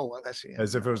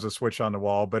 As if it was a switch on the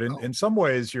wall. But in some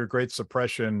ways, your great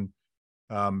suppression,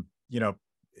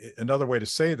 another way to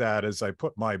say that is I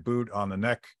put my boot on the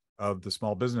neck of the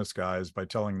small business guys by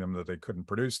telling them that they couldn't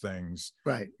produce things.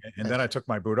 Right. And then I took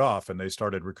my boot off and they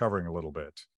started recovering a little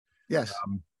bit. Yes.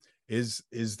 Is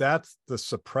that the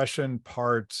suppression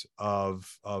part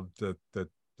of the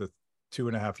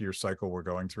 2.5 year cycle we're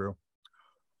going through?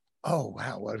 Oh,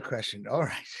 wow. What a question. All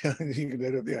right. Yeah,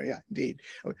 indeed.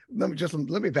 Let me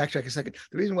backtrack a second.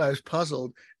 The reason why I was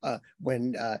puzzled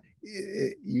when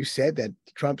you said that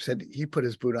Trump said he put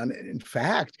his boot on, in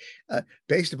fact,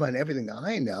 based upon everything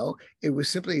I know, it was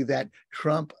simply that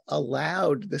Trump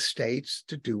allowed the states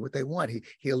to do what they want.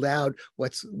 He allowed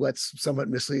what's somewhat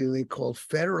misleadingly called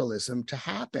federalism to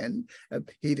happen.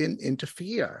 He didn't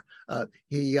interfere.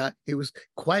 He was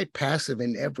quite passive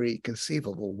in every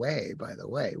conceivable way, by the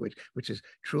way, which is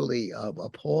truly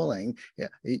appalling.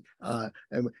 I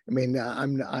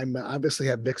obviously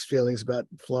have mixed feelings about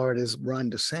Florida's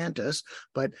Ron DeSantis,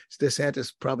 but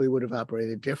DeSantis probably would have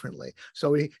operated differently.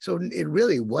 So it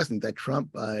really wasn't that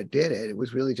Trump did it. It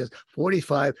was really just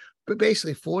 45. But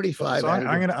basically 45. So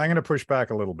I'm gonna push back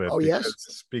a little bit. Oh,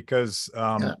 because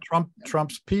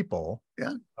Trump's people,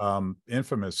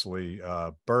 infamously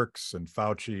Birx and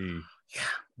Fauci,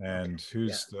 and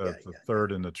who's the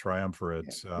third in the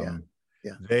triumvirate,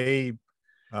 they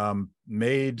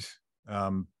made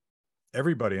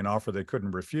everybody an offer they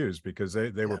couldn't refuse, because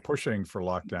they were pushing for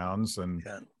lockdowns, and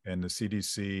the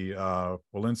CDC,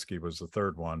 Walensky was the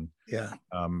third one.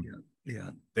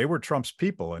 They were Trump's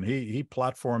people, and he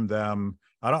platformed them.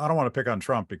 I don't want to pick on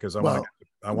Trump, because I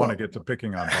want to get to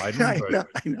picking on Biden.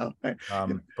 I know.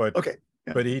 But okay.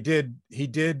 But he did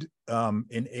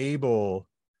enable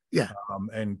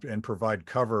and provide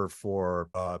cover for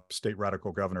state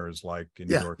radical governors like in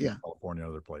New York, and California,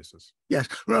 and other places. Yes,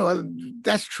 no,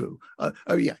 that's true.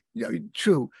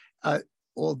 True.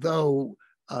 Although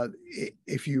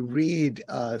if you read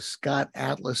Scott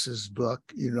Atlas's book,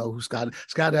 you know who Scott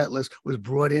Atlas was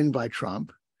brought in by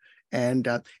Trump. And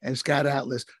Scott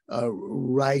Atlas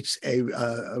writes a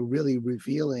really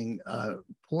revealing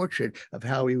portrait of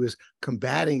how he was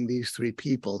combating these three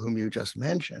people whom you just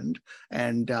mentioned,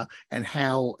 and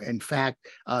how, in fact,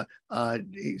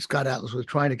 Scott Atlas was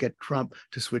trying to get Trump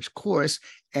to switch course,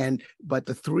 but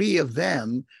the three of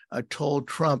them told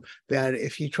Trump that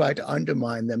if he tried to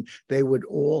undermine them, they would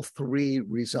all three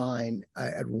resign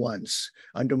at once.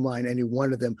 Undermine any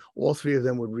one of them, all three of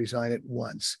them would resign at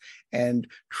once, and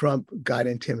Trump got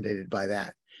intimidated by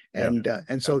that. And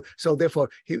so therefore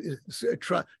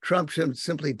Trump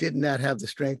simply did not have the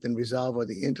strength and resolve or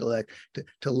the intellect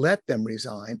to let them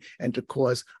resign and to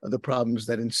cause the problems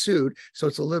that ensued. So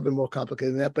it's a little bit more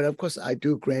complicated than that. But of course, I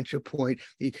do grant your point.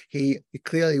 He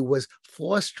clearly was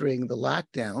fostering the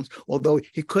lockdowns, although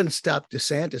he couldn't stop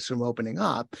DeSantis from opening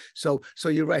up. So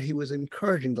you're right. He was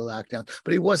encouraging the lockdown,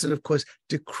 but he wasn't, of course,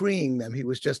 decreeing them. He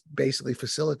was just basically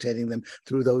facilitating them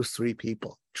through those three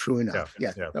people. True enough.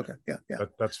 Yeah. Okay. Yeah.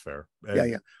 That's fair.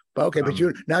 Yeah. But okay, but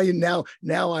you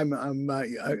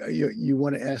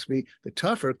want to ask me the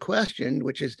tougher question,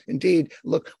 which is indeed,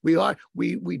 look, I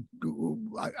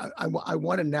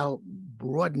want to now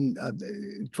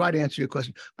broaden, try to answer your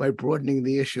question by broadening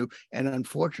the issue, and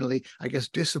unfortunately, I guess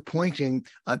disappointing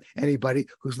anybody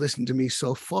who's listened to me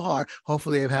so far.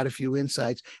 Hopefully, I've had a few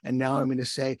insights, and now I'm going to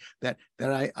say that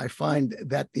I find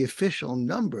that the official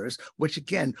numbers, which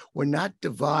again were not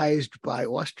devised by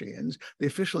Austrians, the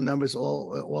official numbers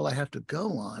all I have to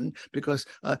go on, because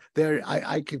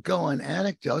I could go on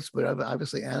anecdotes, but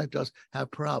obviously anecdotes have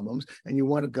problems, and you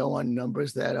want to go on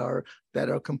numbers that are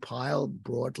compiled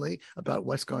broadly about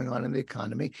what's going on in the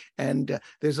economy, and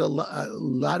there's a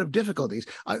lot of difficulties.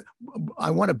 I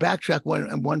want to backtrack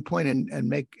one point and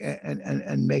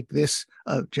make this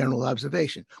general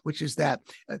observation, which is that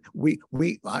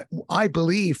I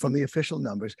believe from the official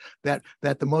numbers that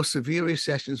the most severe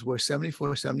recessions were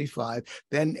 74, 75,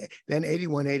 then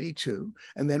 81, 82,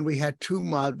 and then we had two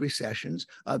mild recessions,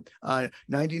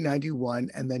 90, 91,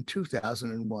 and then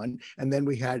 2001, and then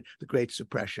we had the Great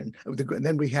Depression.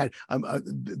 Then we had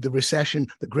the recession,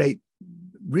 the Great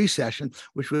Recession,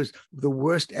 which was the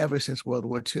worst ever since World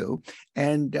War II,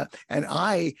 and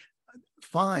I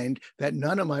find that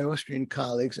none of my Austrian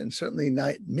colleagues, and certainly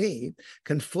not me,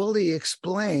 can fully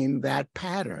explain that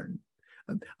pattern.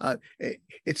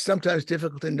 It's sometimes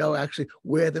difficult to know actually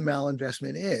where the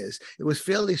malinvestment is. It was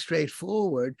fairly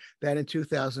straightforward that in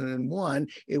 2001,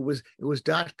 it was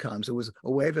dot-coms. It was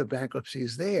a wave of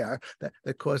bankruptcies there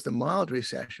that caused the mild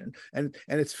recession. And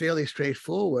it's fairly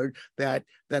straightforward that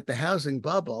the housing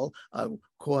bubble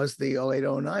caused the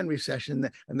 08-09 recession,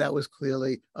 and that was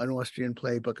clearly an Austrian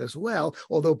playbook as well.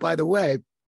 Although, by the way,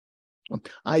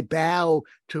 I bow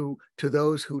to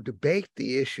those who debate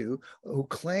the issue, who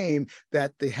claim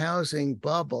that the housing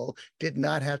bubble did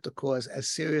not have to cause as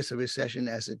serious a recession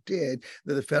as it did,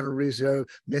 that the Federal Reserve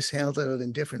mishandled it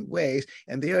in different ways.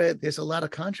 And there's a lot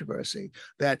of controversy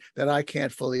that I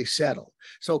can't fully settle.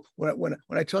 So when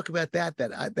I talk about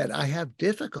that I have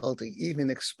difficulty even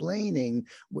explaining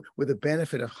with the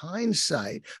benefit of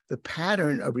hindsight the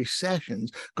pattern of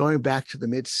recessions going back to the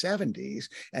mid-70s,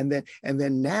 and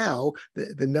then now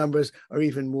the numbers are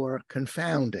even more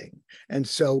confounding. And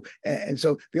so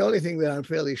the only thing that I'm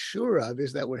fairly sure of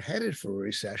is that we're headed for a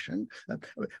recession.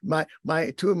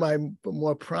 Two of my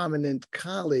more prominent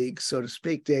colleagues, so to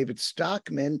speak, David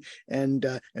Stockman and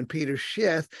Peter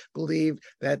Schiff, believe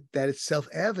that it's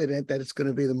self-evident that it's going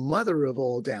to be the mother of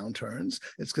all downturns.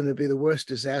 It's going to be the worst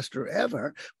disaster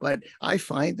ever. But I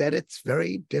find that it's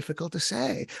very difficult to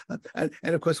say. And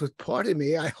of course, with part of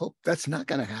me, I hope that's not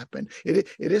going to happen. It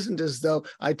isn't as though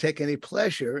I take any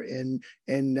pleasure in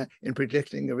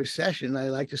predicting a recession. I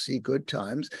like to see good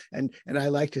times, and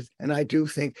I do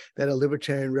think that a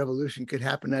libertarian revolution could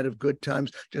happen out of good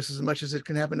times just as much as it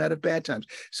can happen out of bad times.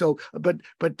 So, but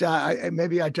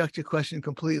maybe I ducked your question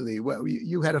completely. Well,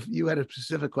 you had a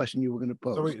specific question you were going to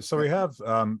pose. So we have.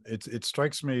 It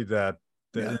strikes me that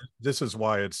this is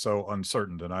why it's so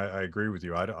uncertain. And I agree with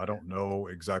you. I don't know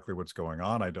exactly what's going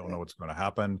on. I don't know what's going to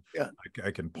happen.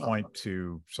 I can point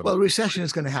to some. Well, recession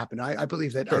is going to happen. I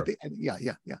believe that. Sure. I think,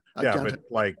 yeah. But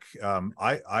like,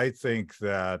 I think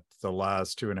that the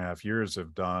last 2.5 years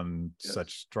have done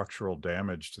such structural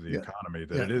damage to the economy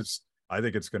that I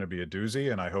think it's going to be a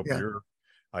doozy. And I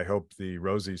hope the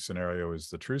rosy scenario is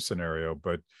the true scenario.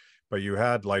 But you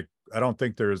had, like, I don't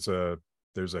think there's a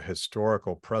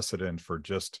historical precedent for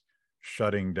just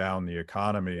shutting down the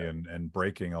economy and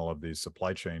breaking all of these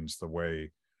supply chains the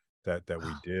way that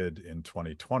we did in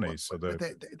 2020. So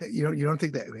you don't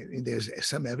think that there's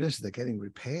some evidence that they're getting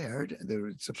repaired,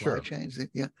 the supply chains?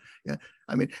 Yeah.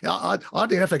 I mean,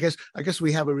 oddly enough, I guess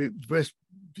we have a reverse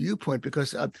viewpoint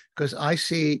because I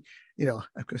see,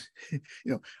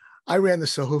 I ran the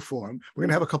Soho Forum. We're going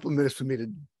to have a couple of minutes for me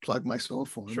to plug my Soho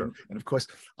Forum. Sure. And of course,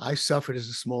 I suffered as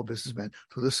a small businessman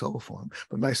through the Soho Forum,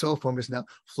 but my Soho Forum is now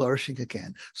flourishing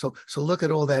again. So look at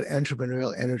all that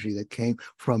entrepreneurial energy that came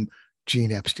from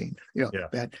Gene Epstein,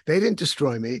 that they didn't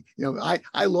destroy me.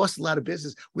 I lost a lot of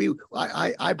business.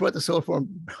 I brought the Soho Forum.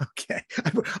 Okay.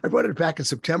 I brought it back in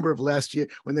September of last year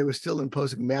when they were still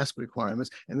imposing mask requirements,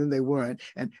 and then they weren't.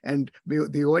 And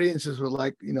the audiences were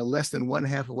like, less than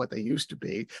 1/2 of what they used to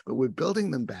be, but we're building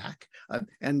them back.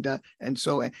 And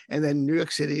then New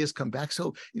York City has come back.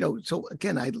 So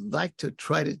again, I'd like to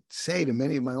try to say to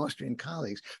many of my Austrian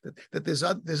colleagues that there's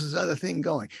this other thing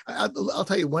going. I'll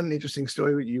tell you one interesting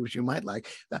story which you might like.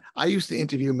 I used to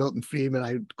interview Milton Friedman.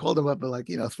 I called him up like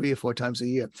 3 or 4 times a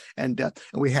year, and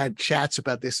we had chats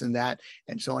about this and that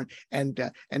and so on. And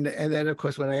then of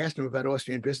course when I asked him about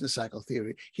Austrian business cycle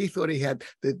theory, he thought he had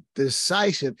the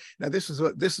decisive. Now this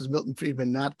is Milton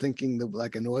Friedman not thinking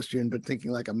like an Austrian, but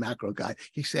thinking like a macro guy.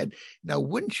 He said, "Now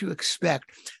wouldn't you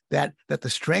expect that the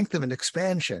strength of an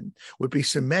expansion would be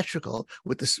symmetrical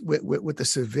with the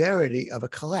severity of a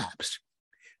collapse?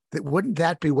 Wouldn't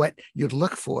that be what you'd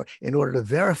look for in order to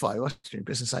verify Austrian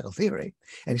business cycle theory?"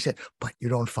 And he said, "But you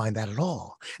don't find that at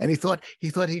all." And he thought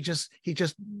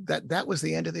that was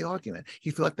the end of the argument.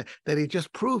 He thought that he'd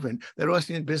just proven that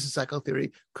Austrian business cycle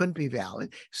theory couldn't be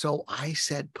valid. So I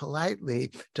said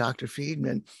politely, Dr.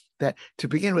 Friedman, that to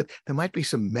begin with, there might be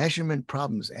some measurement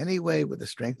problems anyway with the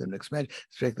strength of an expansion,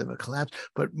 strength of a collapse,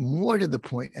 but more to the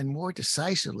point and more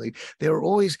decisively, there are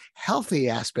always healthy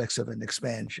aspects of an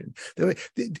expansion.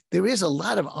 There is a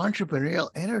lot of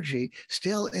entrepreneurial energy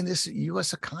still in this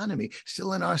U.S. economy,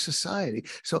 still in our society.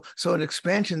 So an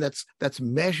expansion that's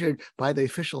measured by the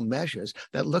official measures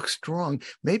that looks strong,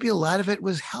 maybe a lot of it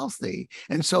was healthy.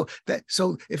 And so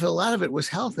if a lot of it was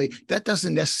healthy, that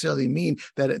doesn't necessarily mean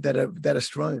that a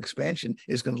strong expansion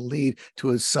is going to lead to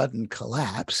a sudden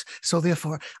collapse. So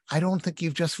therefore, I don't think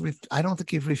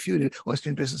you've refuted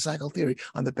Austrian business cycle theory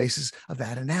on the basis of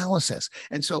that analysis.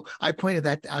 And so I pointed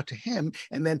that out to him,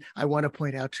 and then I want to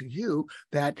point out to you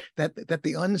that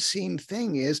the unseen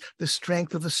thing is the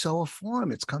strength of the Soho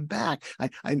Forum. It's come back.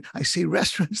 I see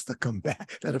restaurants that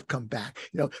have come back.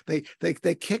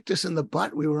 They kicked us in the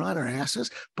butt. We were on our asses,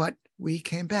 but we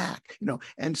came back.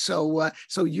 And so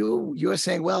you're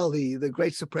saying, well, the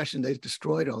Great Suppression, they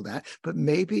destroyed all that, but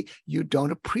maybe you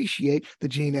don't appreciate the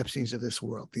Gene Epsteins of this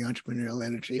world, the entrepreneurial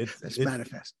energy that's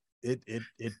manifest.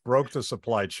 It broke the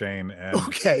supply chain, and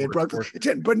okay, it broke,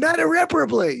 but not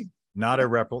irreparably. Not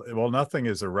irreparable. Well, nothing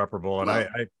is irreparable,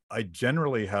 and I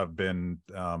generally have been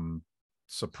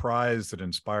surprised and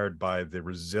inspired by the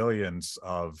resilience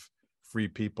of free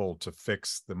people to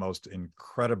fix the most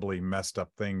incredibly messed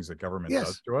up things that government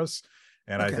does to us.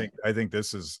 And I think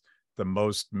this is the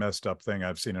most messed up thing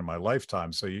I've seen in my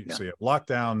lifetime. So you have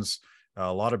lockdowns.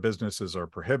 A lot of businesses are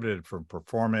prohibited from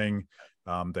performing.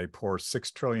 They pour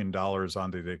 $6 trillion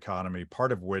onto the economy,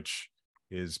 part of which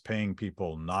is paying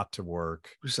people not to work.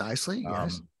 Precisely.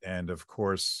 Yes. And of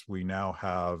course, we now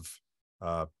have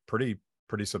pretty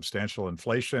substantial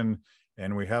inflation.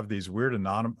 And we have these weird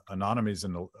anomalies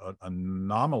in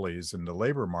the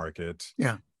labor market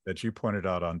that you pointed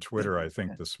out on Twitter, I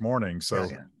think, this morning.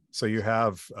 So you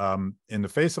have, in the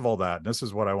face of all that, and this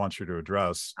is what I want you to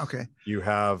address. Okay. You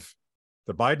have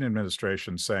the Biden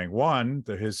administration saying, one,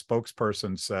 that his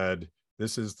spokesperson said,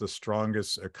 this is the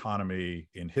strongest economy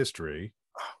in history.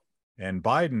 And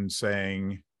Biden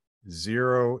saying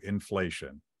 0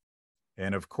 inflation.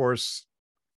 And of course,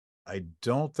 I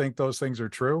don't think those things are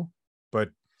true.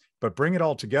 But bring it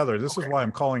all together. This is why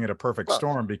I'm calling it a perfect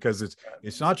storm, because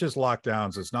it's not just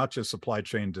lockdowns, it's not just supply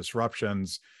chain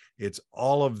disruptions, it's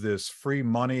all of this free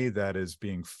money that is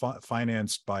being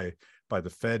financed by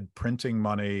the Fed printing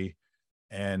money,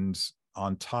 and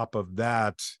on top of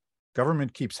that,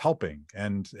 government keeps helping,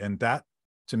 and that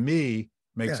to me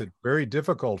makes it very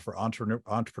difficult for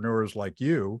entrepreneurs like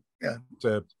you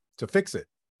to fix it.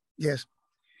 Yes.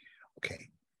 Okay.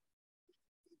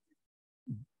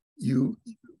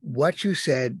 What you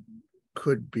said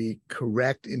could be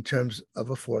correct in terms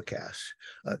of a forecast,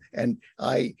 and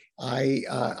I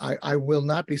will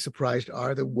not be surprised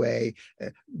either way.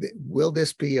 Will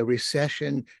this be a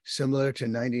recession similar to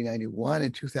 1991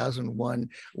 and 2001?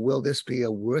 Will this be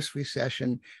a worse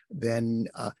recession than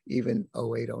even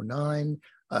 08, 09?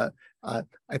 I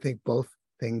think both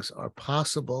things are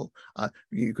possible.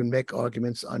 You can make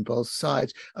arguments on both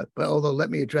sides, but although let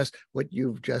me address what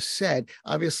you've just said.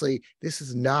 Obviously, this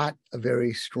is not a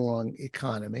very strong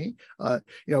economy.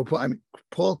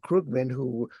 Paul Krugman,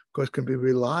 who of course can be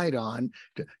relied on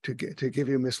to give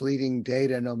you misleading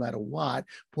data no matter what,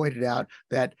 pointed out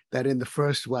that in the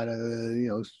first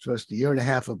first year and a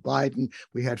half of Biden,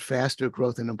 we had faster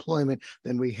growth in employment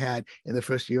than we had in the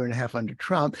first year and a half under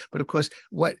Trump. But of course,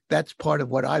 that's part of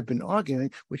what I've been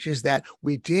arguing, which is that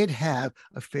we did have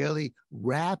a fairly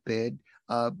rapid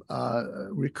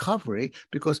recovery,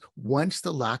 because once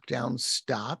the lockdown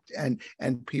stopped and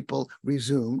people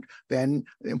resumed, then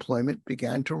employment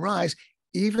began to rise.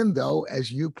 Even though,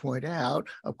 as you point out,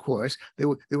 of course, there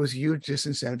was huge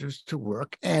disincentives to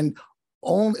work, and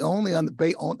only on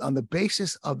the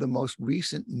basis of the most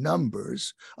recent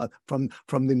numbers from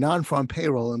the non-farm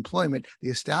payroll employment, the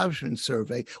establishment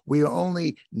survey, we are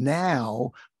only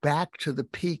now back to the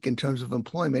peak in terms of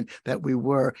employment that we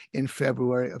were in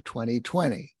February of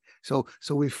 2020. So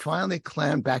we finally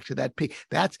climbed back to that peak.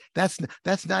 That's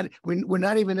not, we're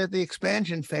not even at the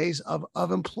expansion phase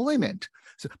of employment.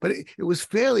 So, but it was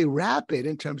fairly rapid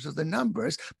in terms of the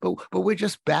numbers, but we're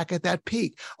just back at that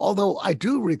peak. Although I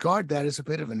do regard that as a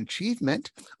bit of an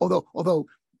achievement, although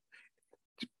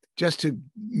just to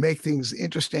make things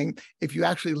interesting, if you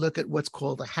actually look at what's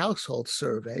called a household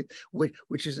survey,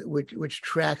 which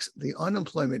tracks the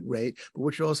unemployment rate, but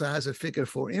which also has a figure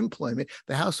for employment,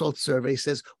 the household survey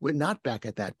says we're not back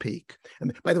at that peak.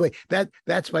 And by the way, that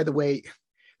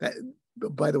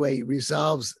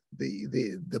resolves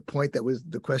the point that was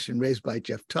the question raised by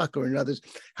Jeff Tucker and others.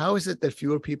 How is it that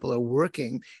fewer people are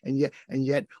working and yet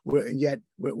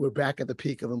we're back at the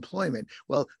peak of employment?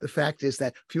 Well, the fact is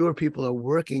that fewer people are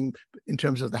working in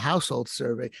terms of the household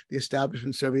survey. The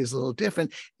establishment survey is a little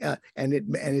different, and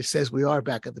it says we are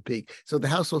back at the peak. So the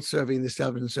household survey and the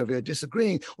establishment survey are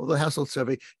disagreeing, although the household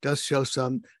survey does show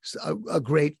a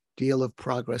great deal of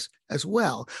progress as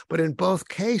well. But in both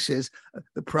cases,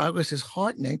 the progress is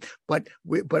heartening, but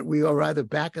we are either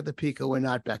back at the peak or we're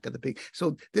not back at the peak.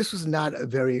 So this was not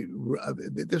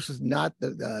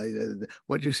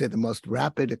what you say, the most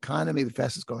rapid economy, the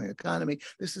fastest growing economy.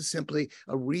 This is simply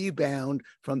a rebound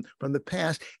from the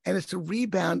past, and it's a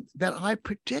rebound that I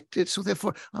predicted. So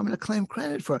therefore, I'm going to claim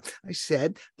credit for it. I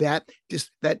said that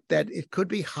it could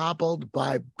be hobbled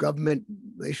by government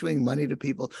issuing money to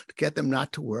people to get them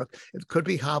not to work. It could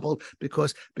be hobbled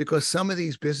because some of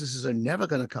these businesses are never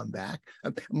going to come back.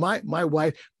 My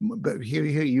wife, but here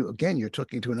you again, you're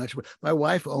talking to an entrepreneur. My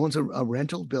wife owns a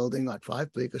rental building on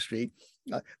 5 Bleecker Street.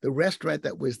 The restaurant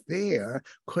that was there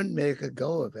couldn't make a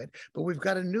go of it, but we've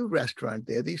got a new restaurant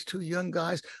there. These two young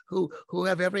guys who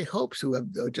have every hopes, who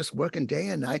are just working day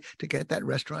and night to get that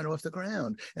restaurant off the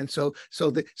ground. And so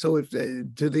if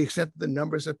to the extent that the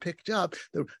numbers are picked up,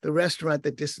 the restaurant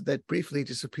that briefly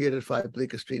disappeared at 5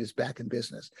 Bleecker Street is back in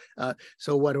business.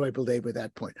 So what do I believe at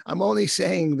that point? I'm only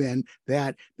saying then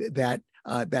that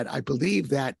I believe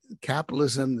that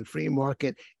capitalism, the free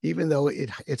market, even though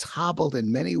it's hobbled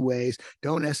in many ways,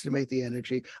 don't estimate the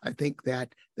energy. I think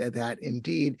that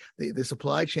indeed the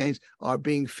supply chains are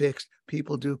being fixed.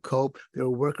 People do cope. There are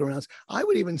workarounds. I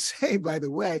would even say, by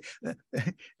the way,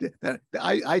 that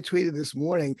I tweeted this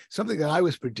morning something that I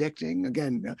was predicting.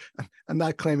 Again, I'm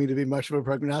not claiming to be much of a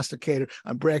prognosticator.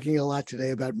 I'm bragging a lot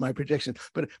today about my prediction.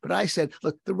 But I said,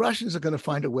 look, the Russians are going to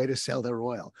find a way to sell their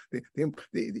oil.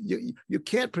 You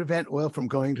can't prevent oil from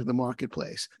going to the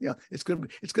marketplace. It's going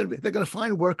to be. They're going to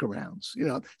find workarounds.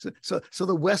 So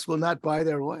the West will not buy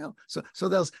their oil. So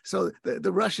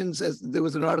the Russians, as there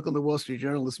was an article in the Wall Street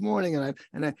Journal this morning, and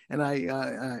I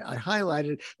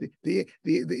highlighted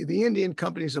the Indian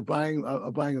companies are buying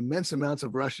immense amounts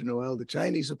of Russian oil. The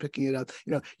Chinese are picking it up.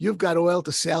 You've got oil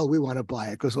to sell. We want to buy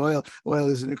it because oil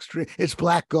is it's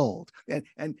black gold,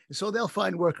 and so they'll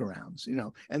find workarounds.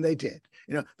 And they did.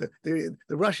 The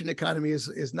Russian economy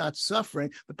is not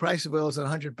suffering. The price of oil is at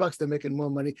 $100. They're making more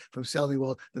money from selling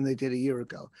oil than they did a year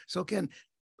ago. So again,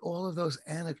 all of those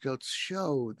anecdotes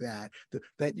show that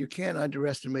that you can't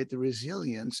underestimate the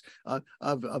resilience of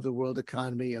the world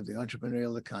economy, of the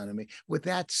entrepreneurial economy. With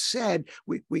that said,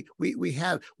 we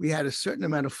had a certain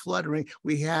amount of fluttering.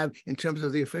 We have, in terms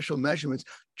of the official measurements,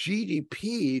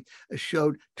 GDP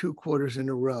showed 2 quarters in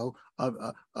a row of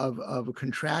a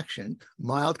contraction,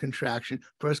 mild contraction,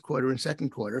 first quarter and second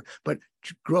quarter, but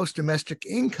gross domestic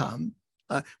income,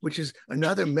 which is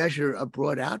another measure of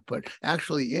broad output,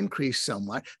 actually increased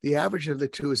somewhat. The average of the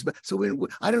two is, so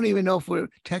I don't even know if we're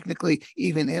technically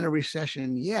even in a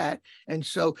recession yet. And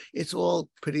so it's all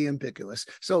pretty ambiguous.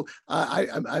 So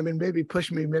I mean, maybe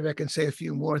push me, maybe I can say a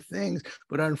few more things,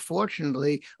 but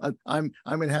unfortunately, I'm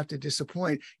going to have to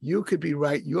disappoint. You could be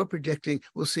right. You're predicting,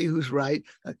 we'll see who's right.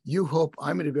 You hope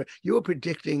I'm going to be, you're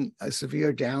predicting a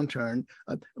severe downturn,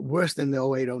 worse than the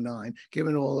 0809,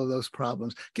 given all of those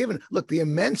problems. Given, look, the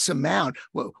immense amount.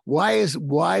 Well, why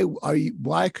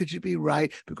could you be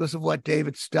right? Because of what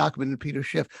David Stockman and Peter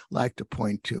Schiff like to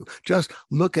point to. Just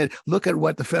look at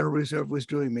what the Federal Reserve was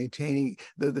doing, maintaining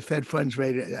the Fed funds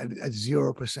rate at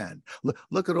 0%.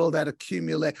 Look at all that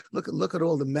accumulate. Look at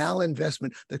all the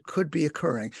malinvestment that could be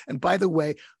occurring. And by the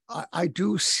way, I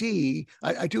do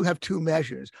have two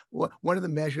measures. One of the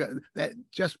measures that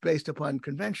just based upon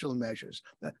conventional measures.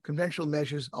 Conventional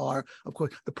measures are, of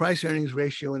course, the price earnings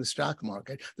ratio in the stock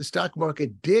market. The stock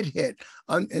market did hit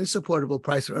insupportable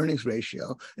price earnings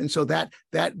ratio, and so that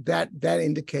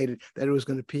indicated that it was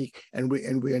going to peak, and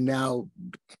we are now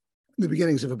the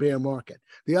beginnings of a bear market.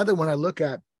 The other one I look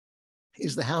at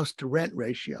is the house to rent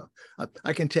ratio.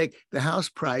 I can take the house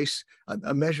price,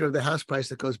 a measure of the house price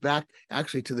that goes back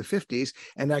actually to the 50s,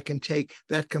 and I can take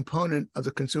that component of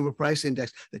the consumer price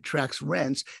index that tracks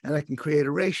rents, and I can create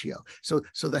a ratio. So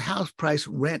the house price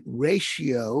rent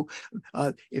ratio,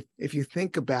 if you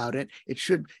think about it, it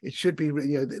should be,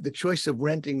 the choice of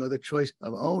renting or the choice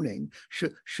of owning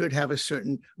should have a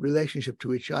certain relationship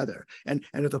to each other. And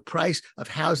if the price of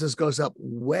houses goes up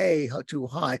way too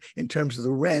high in terms of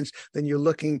the rents, then you're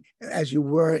looking, as you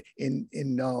were in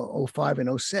 05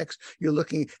 and 06, you're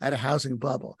looking at a housing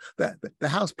bubble. The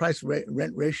house price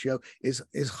rent ratio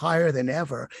is higher than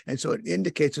ever, and so it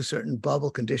indicates a certain bubble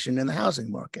condition in the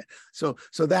housing market. So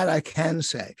that I can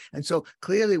say. And so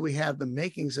clearly we have the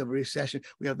makings of a recession,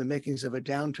 we have the makings of a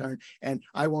downturn, and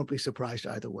I won't be surprised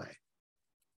either way.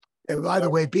 Either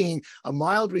way, being a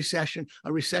mild recession,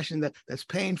 a recession that's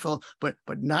painful, but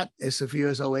not as severe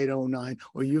as 0809,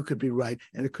 or you could be right,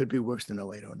 and it could be worse than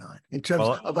 0809 in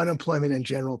terms of unemployment and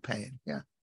general pain. Yeah.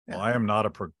 Well, I am not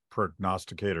a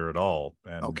prognosticator at all.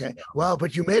 And, okay. Well,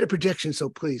 but you made a prediction, so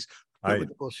please quit with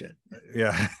the bullshit.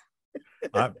 Yeah.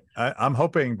 I'm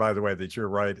hoping, by the way, that you're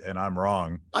right and I'm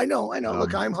wrong. I know.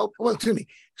 Look, I'm hoping. Well,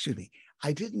 excuse me.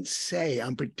 I didn't say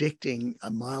I'm predicting a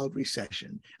mild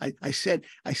recession. I said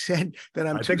that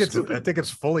I'm. I think it's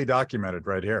fully documented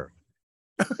right here.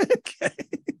 Okay.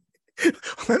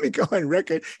 Let me go on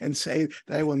record and say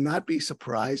that I will not be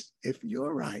surprised if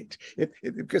you're right.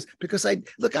 Because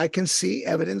I can see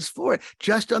evidence for it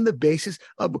just on the basis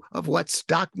of what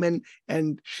Stockman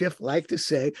and Schiff like to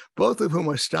say, both of whom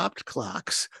are stopped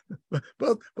clocks.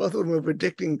 Both of them are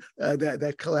predicting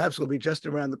that collapse will be just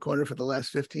around the corner for the last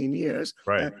 15 years.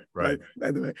 Right.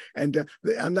 And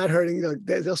I'm not hurting.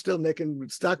 They'll still making.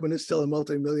 Stockman is still a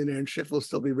multimillionaire, and Schiff will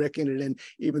still be raking it in,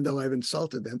 even though I've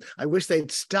insulted them. I wish they'd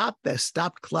stop their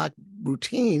stopped clock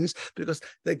routines, because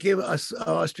they give us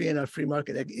Austrian free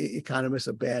market economists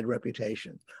a bad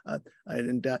reputation. But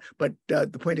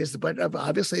the point is, but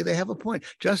obviously they have a point,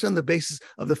 just on the basis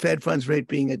of the Fed funds rate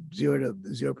being at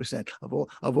 0%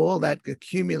 of all that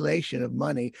accumulation of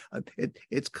money.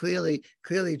 It's clearly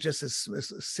just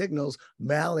signals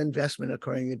malinvestment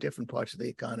occurring in different parts of the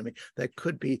economy that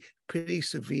could be pretty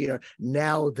severe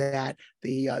now that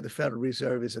the Federal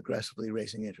Reserve is aggressively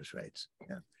raising interest rates.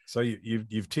 Yeah. So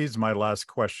you've teased my last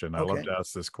question. I love to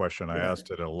ask this question. I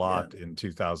asked it a lot in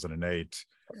 2008.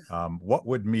 What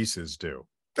would Mises do?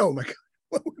 Oh my God,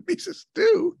 what would Mises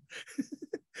do?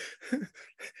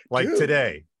 Like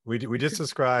today, we just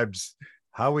described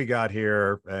how we got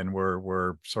here, and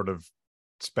we're sort of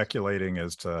speculating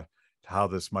as to how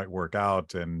this might work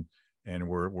out, and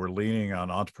we're leaning on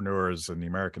entrepreneurs and the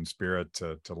American spirit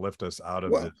to lift us out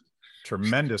of the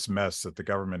tremendous mess that the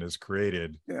government has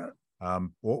created. Yeah.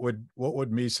 What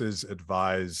would Mises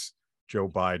advise Joe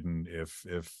Biden if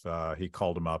he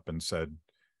called him up and said,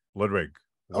 Ludwig,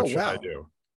 what should I do?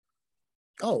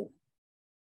 Oh,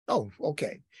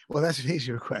 okay. Well, that's an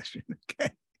easier question. Okay.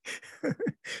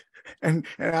 and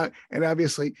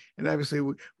obviously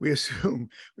we assume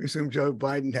Joe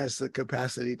Biden has the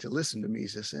capacity to listen to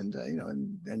Mises, and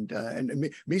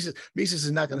Mises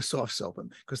is not going to soft soap him,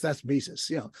 because that's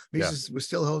Mises. Mises was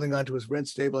still holding on to his rent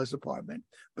stabilized apartment,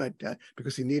 but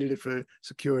because he needed it for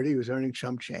security, he was earning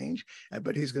chump change.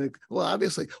 But he's going to, well,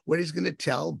 obviously, what he's going to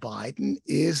tell Biden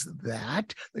is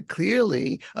that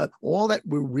clearly all that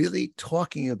we're really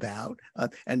talking about,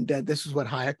 and this is what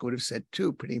Hayek would have said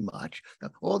too, pretty much,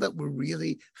 all that we're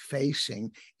really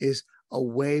facing is a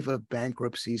wave of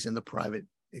bankruptcies in the private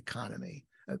economy.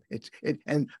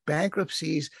 And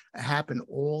bankruptcies happen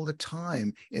all the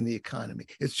time in the economy.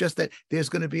 It's just that there's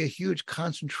going to be a huge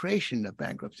concentration of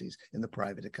bankruptcies in the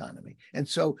private economy. And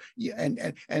so,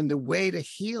 and the way to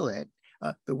heal it,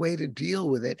 the way to deal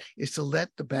with it, is to let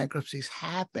the bankruptcies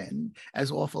happen,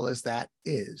 as awful as that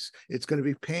is. It's going to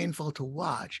be painful to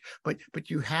watch, but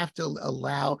you have to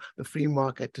allow the free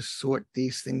market to sort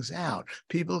these things out.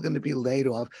 People are going to be laid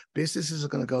off, businesses are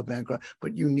going to go bankrupt,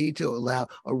 but you need to allow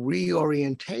a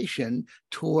reorientation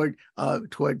toward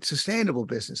sustainable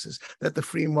businesses that the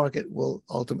free market will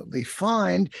ultimately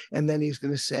find. And then he's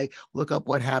going to say, look up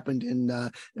what happened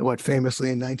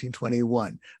famously in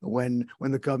 1921, when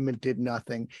the government did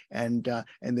nothing, and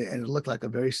it looked like a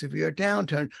very severe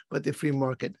downturn, but the free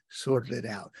market sorted it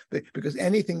out. Because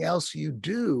anything else you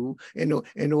do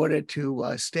in order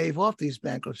to stave off these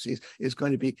bankruptcies is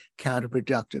going to be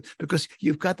counterproductive, because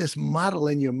you've got this model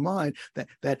in your mind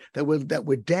that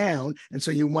we're down, and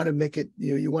so you want to make it,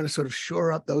 you want to sort of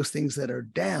shore up those things that are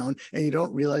down, and you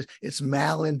don't realize it's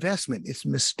malinvestment, it's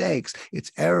mistakes,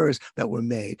 it's errors that were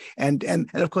made, and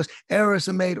of course errors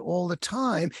are made all the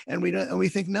time, and we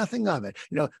think nothing of it.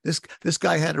 This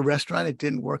guy had a restaurant, it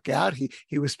didn't work out.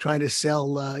 He was trying to sell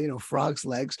frog's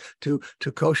legs to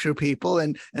kosher people,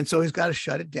 and so he's got to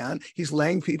shut it down. He's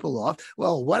laying people off.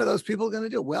 Well, what are those people going to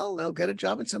do? Well, they'll get a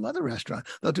job at some other restaurant.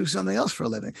 They'll do something else for a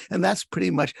living, and that's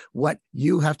pretty much what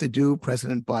you have to do.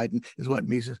 President Biden is what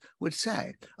Mises would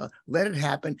say. Let it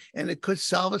happen, and it could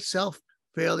solve itself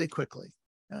fairly quickly.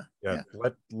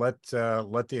 Let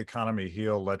the economy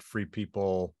heal. Let free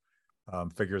people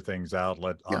figure things out.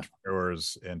 Let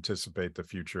entrepreneurs anticipate the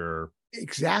future.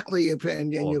 Exactly,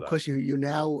 and of course you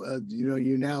now I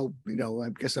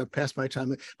guess I've passed my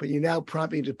time, but you now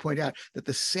prompt me to point out that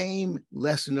the same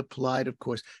lesson applied, of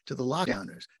course, to the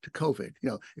lockdowners, to COVID.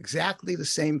 Exactly the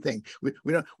same thing. We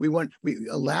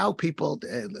allow people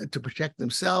to protect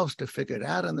themselves, to figure it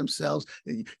out on themselves.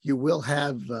 You will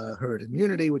have herd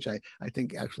immunity, which I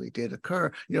think actually did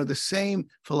occur. The same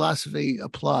philosophy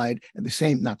applied, and the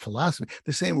same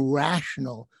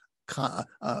rational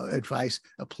advice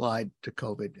applied to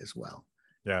COVID as well.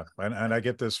 Yeah, and I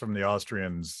get this from the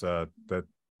Austrians, that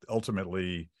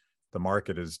ultimately the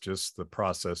market is just the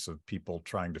process of people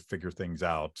trying to figure things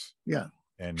out. Yeah,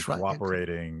 and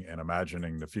cooperating and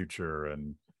imagining the future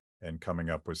and coming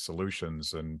up with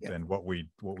solutions. And what we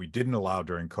didn't allow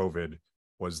during COVID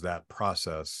was that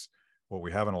process. What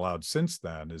we haven't allowed since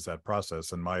then is that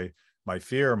process. And my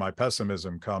fear, my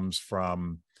pessimism comes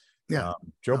from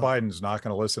Joe Biden's not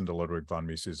going to listen to Ludwig von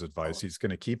Mises' advice. He's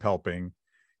going to keep helping.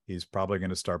 He's probably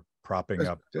going to start propping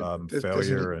up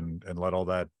failure and let all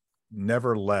that.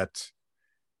 Never let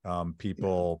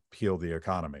people heal the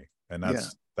economy, and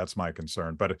that's my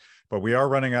concern. But we are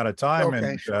running out of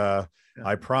time,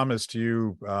 I promised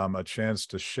you a chance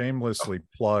to shamelessly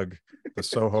plug the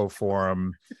Soho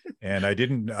Forum, and I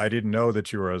didn't know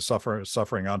that you were a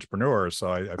suffering entrepreneur,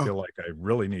 so I feel like I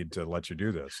really need to let you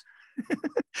do this.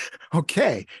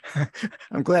 Okay,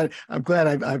 I'm glad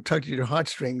I've tugged you to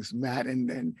heartstrings, Matt,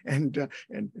 and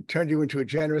turned you into a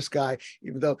generous guy,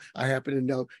 even though I happen to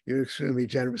know you're an extremely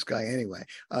generous guy anyway.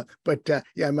 My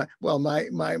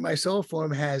Soho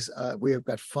Forum has we have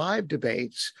got 5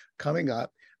 debates coming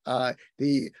up.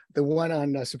 The one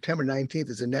on September 19th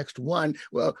is the next one.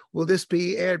 Well, will this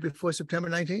be aired before September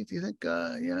 19th? Do you think?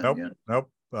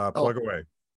 Nope. Plug away.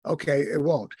 Okay, it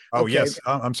won't. Oh, okay. Yes.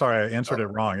 I'm sorry, I answered it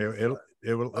wrong.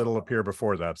 It'll appear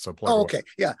before that. So plug away. Okay.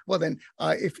 Yeah. Well, then,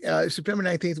 if September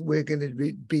 19th, we're going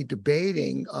to be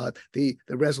debating the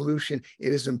resolution.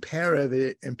 It is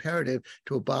imperative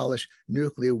to abolish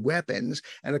nuclear weapons.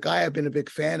 And a guy I've been a big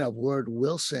fan of, Ward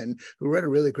Wilson, who wrote a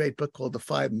really great book called The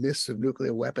 5 Myths of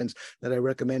Nuclear Weapons that I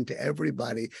recommend to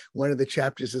everybody. One of the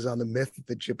chapters is on the myth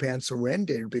that Japan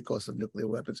surrendered because of nuclear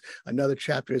weapons. Another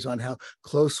chapter is on how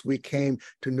close we came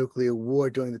to nuclear war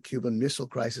during the Cuban Missile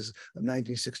Crisis of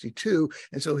 1962.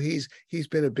 And so he's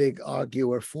been a big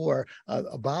arguer for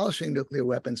abolishing nuclear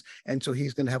weapons. And so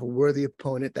he's going to have a worthy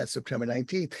opponent. That's September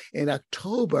 19th. In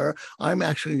October, I'm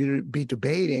actually going to be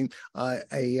debating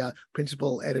a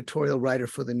principal editorial writer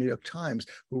for the New York Times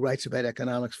who writes about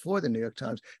economics for the New York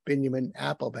Times, Benjamin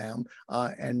Applebaum.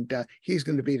 And he's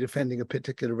going to be defending a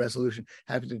particular resolution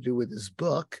having to do with his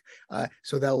book.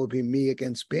 So that will be me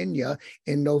against Binya.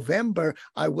 In November,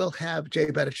 I will have Jay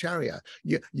Bhattacharya.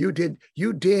 You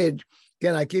did.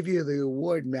 Again, I give you the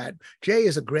award, Matt. Jay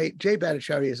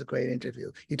Bhattacharya is a great interview.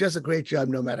 He does a great job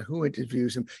no matter who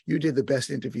interviews him. You did the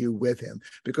best interview with him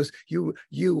because you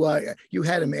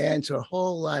had him answer a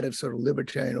whole lot of sort of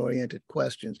libertarian-oriented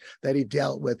questions that he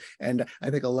dealt with, and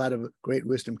I think a lot of great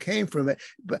wisdom came from it.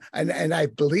 But and I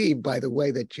believe, by the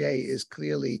way, that Jay is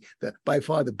clearly by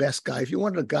far the best guy. If you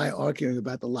wanted a guy arguing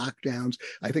about the lockdowns,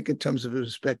 I think in terms of his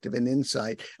perspective and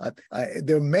insight,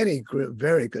 there are many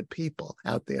very good people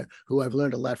out there who I've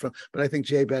learned a lot from, but I think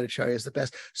Jay Bhattacharya is the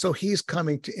best. So he's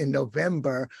coming in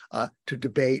November to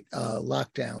debate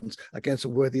lockdowns against a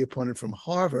worthy opponent from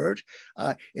Harvard.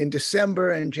 In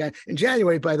December and in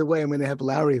January, by the way, I'm going to have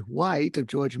Larry White of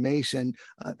George Mason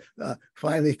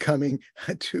finally coming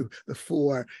to the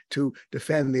fore to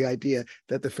defend the idea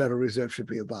that the Federal Reserve should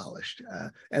be abolished.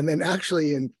 And then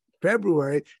actually in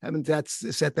February, I haven't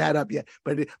set that up yet,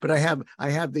 but I have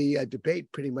the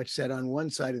debate pretty much set on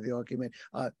one side of the argument,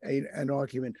 an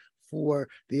argument for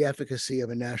the efficacy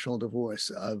of a national divorce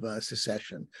of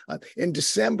secession. In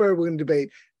December, we're going to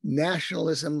debate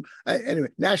nationalism.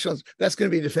 Nationalism, that's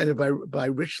going to be defended by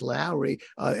Rich Lowry,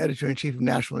 editor-in-chief of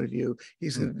National Review.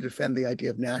 He's going to defend the idea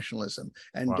of nationalism.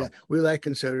 And Wow. We, like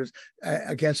conservatives,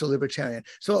 against a libertarian.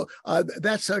 So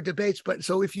that's our debates. But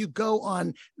so if you go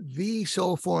on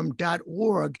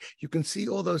thesoulforum.org, you can see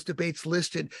all those debates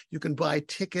listed. You can buy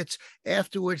tickets.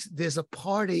 Afterwards, there's a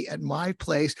party at my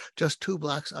place just 2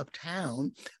 blocks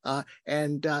uptown.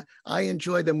 And I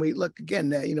enjoy them. We look,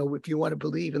 again, if you want to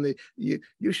believe in you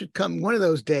should come one of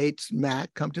those dates,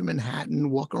 Matt, come to Manhattan,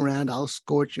 walk around, I'll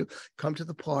escort you, come to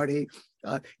the party.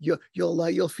 You'll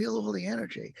feel all the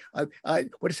energy.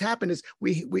 What has happened is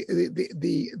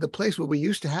the place where we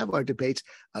used to have our debates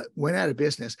went out of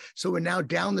business. So we're now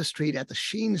down the street at the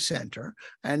Sheen Center,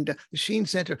 and the Sheen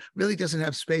Center really doesn't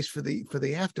have space for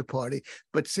the after party.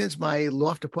 But since my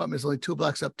loft apartment is only 2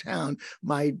 blocks uptown,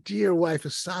 my dear wife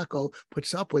Asako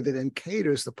puts up with it and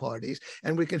caters the parties,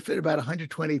 and we can fit about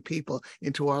 120 people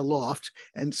into our loft,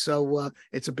 and so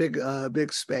it's a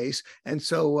big space, and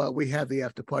so we have the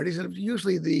after parties, and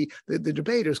usually the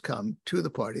debaters come to the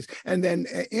parties, and then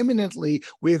imminently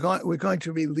we're going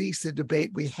to release the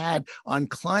debate we had on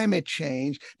climate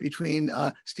change between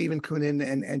Stephen Koonin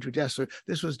and Andrew Dessler.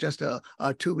 This was just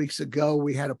 2 weeks ago.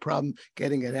 We had a problem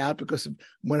getting it out because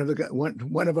one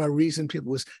of our Reason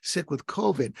people was sick with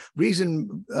COVID.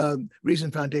 Reason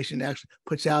Foundation actually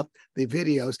puts out the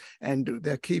videos, and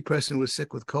their key person was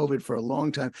sick with COVID for a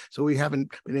long time, so we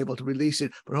haven't been able to release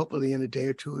it, but hopefully in a day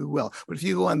or two we will. But if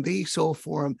you go on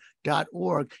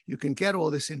thesoulforum.org, you can get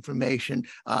all this information,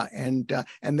 and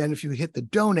then if you hit the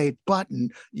donate button,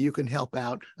 you can help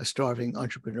out a starving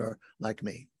entrepreneur like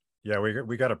me. Yeah,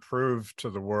 we got to prove to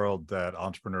the world that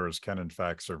entrepreneurs can in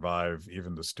fact survive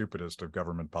even the stupidest of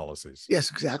government policies.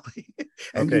 Yes, exactly.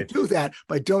 And you do that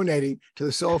by donating to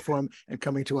the Soul Forum and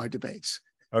coming to our debates.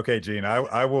 Okay, Gene,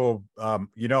 I will.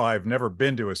 I've never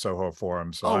been to a Soho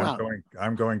Forum, so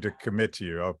I'm going to commit to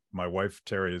you. My wife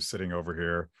Terry is sitting over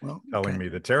here telling me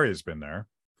that Terry has been there.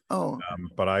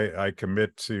 But I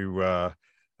commit to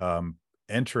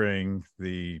entering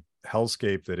the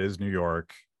hellscape that is New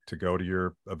York to go to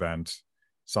your event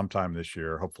sometime this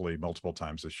year, hopefully multiple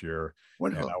times this year.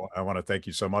 Wonderful. And I want to thank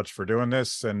you so much for doing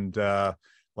this, and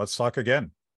let's talk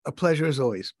again. A pleasure as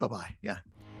always. Bye-bye. Yeah.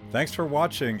 Thanks for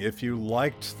watching. If you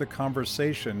liked the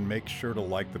conversation, make sure to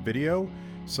like the video,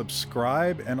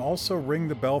 subscribe, and also ring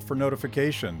the bell for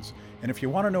notifications. And if you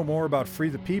want to know more about Free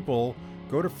the People,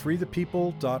 go to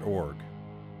freethepeople.org.